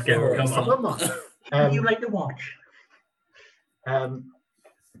 Let's get proper. Who you like to watch?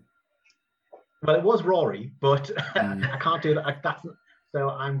 Well, it was Rory, but I can't do that. So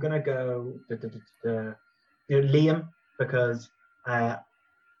I'm gonna go Liam, because I've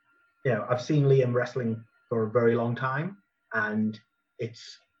seen Liam wrestling for a very long time, and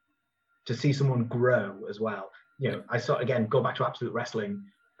it's to see someone grow as well. I saw, again, go back to Absolute Wrestling.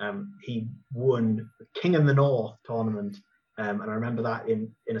 He won the King in the North tournament, and I remember that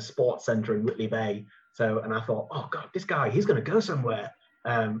in a sports centre in Whitley Bay. And I thought, oh God, this guy, he's going to go somewhere.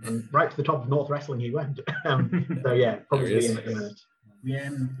 And right to the top of North Wrestling he went. Probably Liam at the minute.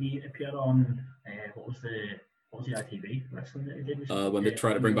 He appeared on what was the ITV wrestling that he did? When they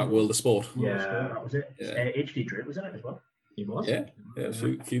tried to bring back World of Sport. World of Sport, that was it. Yeah. HD Drake was in it as well. He was. Yeah, a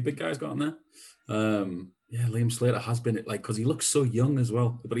few big guys got on there. Liam Slater has been, because he looks so young as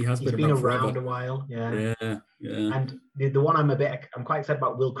well, but he's been around a while. Yeah. And the one I'm quite excited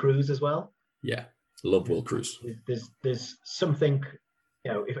about, Will Cruz as well. Yeah, love Will Cruz. There's something,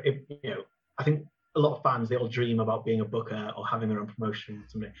 if I think a lot of fans, they all dream about being a booker or having their own promotion or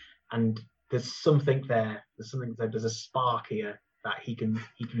something, and there's something there. There's a spark here that he can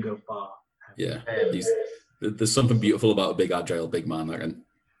go far. Yeah, there's something beautiful about a big agile big man that can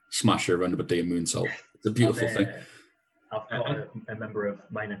smash you around with a moonsault. It's a beautiful thing. I've got a member of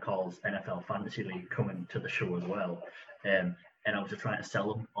mine and Carl's NFL Fantasy League coming to the show as well. And I was just trying to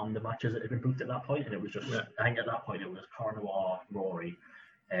sell them on the matches that had been booked at that point. And it was just, I think at that point, it was Cara Noir, Rory,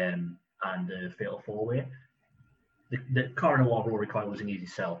 and the Fatal 4-Way. The Cara Noir Rory Coyle was an easy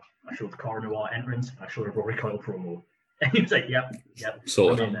sell. I showed the Cara Noir entrance, I showed a Rory Coyle promo. And he was like, yep.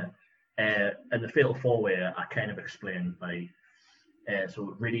 So, and the Fatal 4-Way, I kind of explained,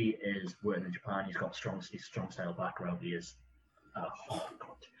 so really is working in Japan. He's got strong style background. He is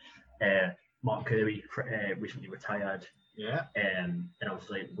Martin Kirby recently retired. Yeah. And I was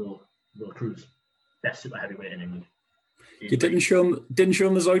like, Will Cruz, best super heavyweight in England. You didn't show him the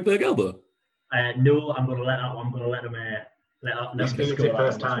Zoidberg elbow? No, I'm gonna let him Let's finish it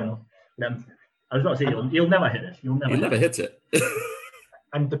first time. I was about to say you'll never hit it. You'll never hit it.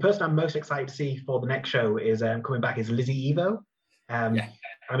 And the person I'm most excited to see for the next show is coming back is Lizzie Evo. I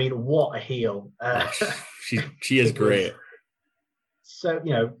mean, what a heel! She is great. So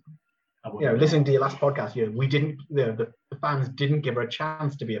listening to your last podcast, we didn't. The fans didn't give her a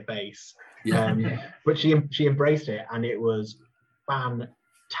chance to be a face. But she embraced it, and it was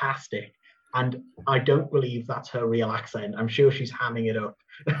fantastic. And I don't believe that's her real accent. I'm sure she's hamming it up.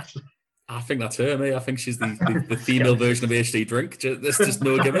 I think that's her, mate. I think she's the female version of HD Drink. There's just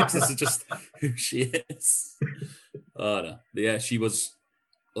no gimmicks. This is just who she is. Oh no, yeah, she was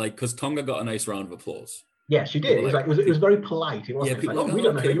because Tonga got a nice round of applause. Yeah, she did. It was very polite. It wasn't we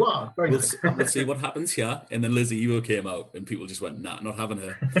don't know who you are. Very nice. We'll see what happens here. And then Lizzie Evo came out, and people just went, "Nah, not having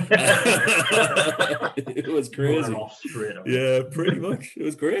her." It was crazy. Yeah, pretty much. It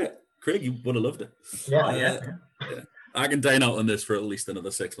was great. Craig, you would have loved it. Yeah. I can dine out on this for at least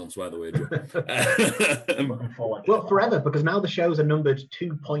another 6 months, by the way, Joe. Well, forever, because now the shows are numbered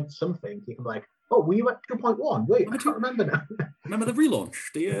 2 point something. You can be like, oh, were you at 2.1? Wait, I can't remember now. Remember the relaunch?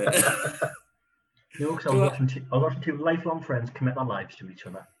 Because I was watching two lifelong friends commit their lives to each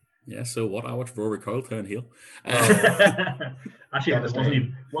other. Yeah, so what? I watched Rory Coyle turn heel. Actually,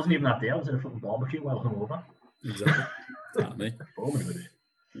 it wasn't even that day. I was at a fucking barbecue while hungover. Exactly. Not me.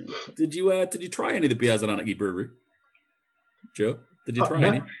 Did you try any of the beers at Anarchy Brewery, Joe? Did you try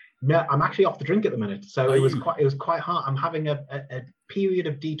any? No, I'm actually off the drink at the minute, so it was quite hard. I'm having a period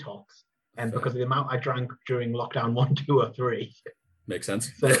of detox, because of the amount I drank during lockdown 1, 2, or 3. Makes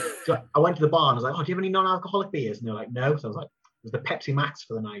sense. So I went to the bar and I was like, "Oh, do you have any non-alcoholic beers?" And they're like, "No." So I was like, "It was the Pepsi Max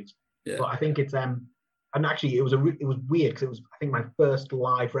for the night." Yeah. But I think it's and actually it was weird because it was, I think, my first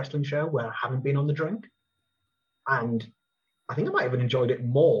live wrestling show where I haven't been on the drink, and I think I might have even enjoyed it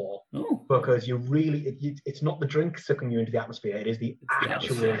more because it's not the drink sucking you into the atmosphere; it is the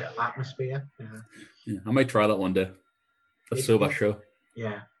actual atmosphere. Yeah, I might try that one day. A sober show.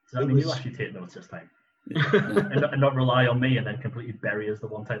 Yeah. Does that mean you actually take notes this time? and not rely on me and then completely bury us the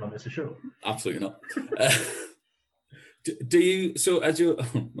one time I miss a show? Absolutely not. Do you? So as you,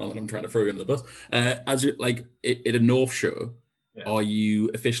 well, I'm trying to throw you under the bus. As you at a North show, are you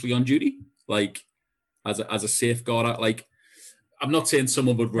officially on duty? As a safeguarder? I'm not saying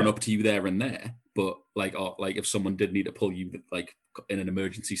someone would run up to you there and there, but if someone did need to pull you in an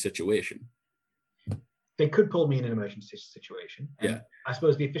emergency situation. They could pull me in an emergency situation. Yeah. I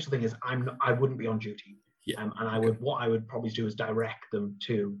suppose the official thing is I wouldn't be on duty. Yeah. And what I would probably do is direct them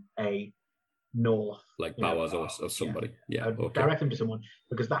to a North, like Bowers or somebody. Yeah. Direct them to someone,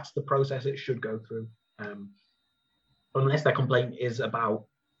 because that's the process it should go through. Unless their complaint is about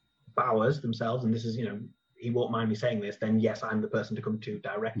Bowers themselves, and this is, he won't mind me saying this, then yes, I'm the person to come to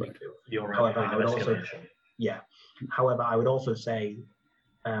directly to. You're right. However, I would also say,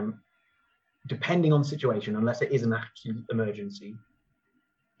 depending on the situation, unless it is an absolute emergency,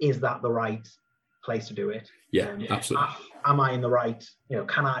 is that the right place to do it? Yeah, absolutely. Am I in the right?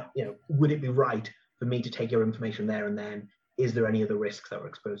 Can I? Would it be right for me to take your information there and then? Is there any other risks that we're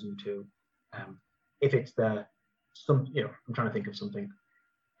exposing to? If it's I'm trying to think of something.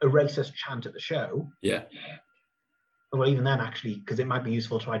 A racist chant at the show. Yeah. Well, even then, actually, because it might be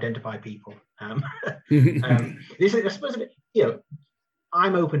useful to identify people. This is, I suppose,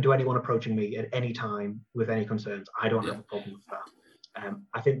 I'm open to anyone approaching me at any time with any concerns. I don't have a problem with that.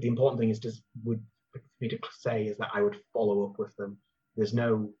 I think the important thing is for me to say is that I would follow up with them.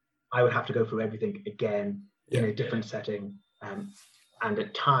 I would have to go through everything again in a different setting. And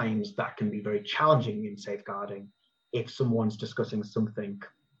at times that can be very challenging in safeguarding if someone's discussing something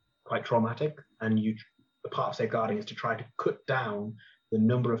quite traumatic, and the part of safeguarding is to try to cut down the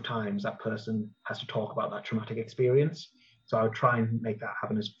number of times that person has to talk about that traumatic experience. So I would try and make that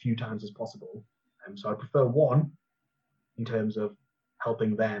happen as few times as possible. So I prefer one in terms of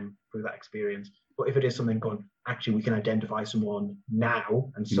helping them through that experience. But if it is something actually we can identify someone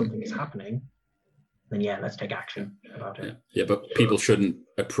now and something is happening, then let's take action about it. Yeah, but people shouldn't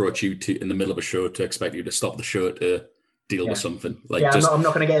approach you in the middle of a show to expect you to stop the show to deal with something. I'm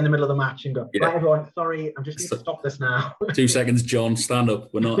not going to get in the middle of the match and go, right, everyone, sorry, I'm just need to stop this now. 2 seconds, John, stand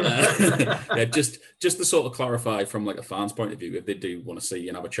up. We're not. Just to sort of clarify from like a fan's point of view, if they do want to see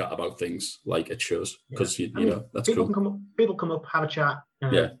and have a chat about things like it shows, because that's people cool. People come up, have a chat,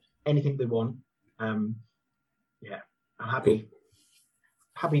 anything they want. I'm happy. Cool.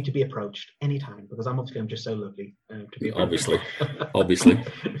 Happy to be approached anytime, because I'm just so lovely to be obviously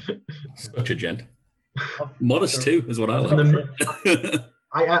such a gent. Modest too is what I like.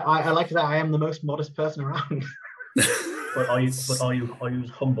 I like that I am the most modest person around. But are you as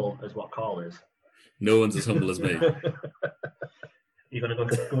humble as what Carl is? No one's as humble as me. You're gonna go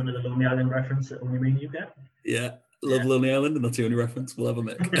into the Lonely Island reference that only me and you get? Yeah. Love Lonely Island, and that's the only reference we'll ever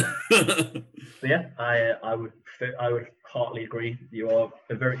make. But I would heartily agree. You are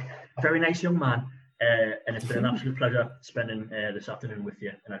a very, very nice young man, and it's been an absolute pleasure spending this afternoon with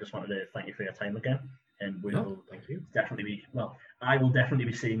you. And I just wanted to thank you for your time again. And thank you. I will definitely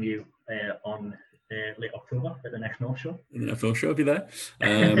be seeing you on late October at the next North Show. The next North Show, I'll be there.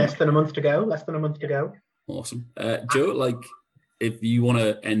 Less than a month to go. Awesome, Joe. If you want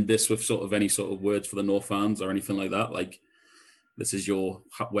to end this with sort of any sort of words for the North fans or anything like that, this is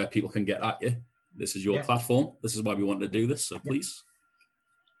where people can get at you. This is your platform. This is why we wanted to do this. So please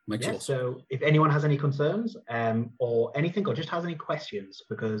make sure. So if anyone has any concerns or anything, or just has any questions,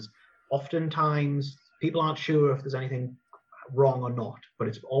 because oftentimes people aren't sure if there's anything wrong or not, but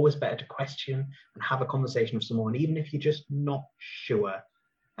it's always better to question and have a conversation with someone, even if you're just not sure.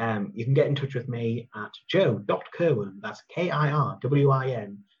 You can get in touch with me at joe.kirwan, that's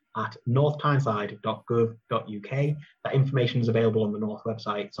KIRWIN, at northtyneside.gov.uk. That information is available on the North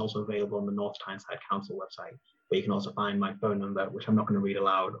website. It's also available on the North Tyneside Council website, but you can also find my phone number, which I'm not going to read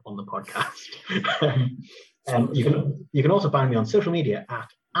aloud on the podcast. You can also find me on social media at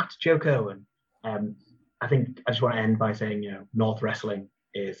Joe Kirwan. I think I just want to end by saying, North Wrestling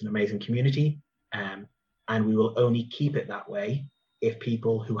is an amazing community, and we will only keep it that way if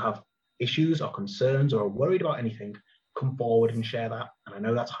people who have issues or concerns or are worried about anything come forward and share that. And I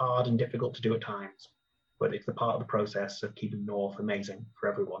know that's hard and difficult to do at times, but it's the part of the process of keeping North amazing for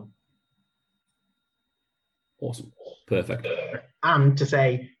everyone. Awesome. Perfect. And to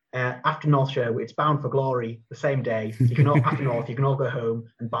say, after North Show, it's Bound for Glory the same day. You can all, after North, you can all go home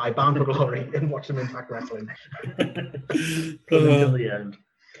and buy Bound for Glory and watch some Impact Wrestling. Until the end.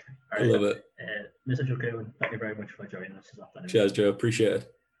 I love it. Mr. Joe Kirwan, thank you very much for joining us this afternoon. Cheers, Joe. Appreciate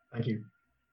it. Thank you.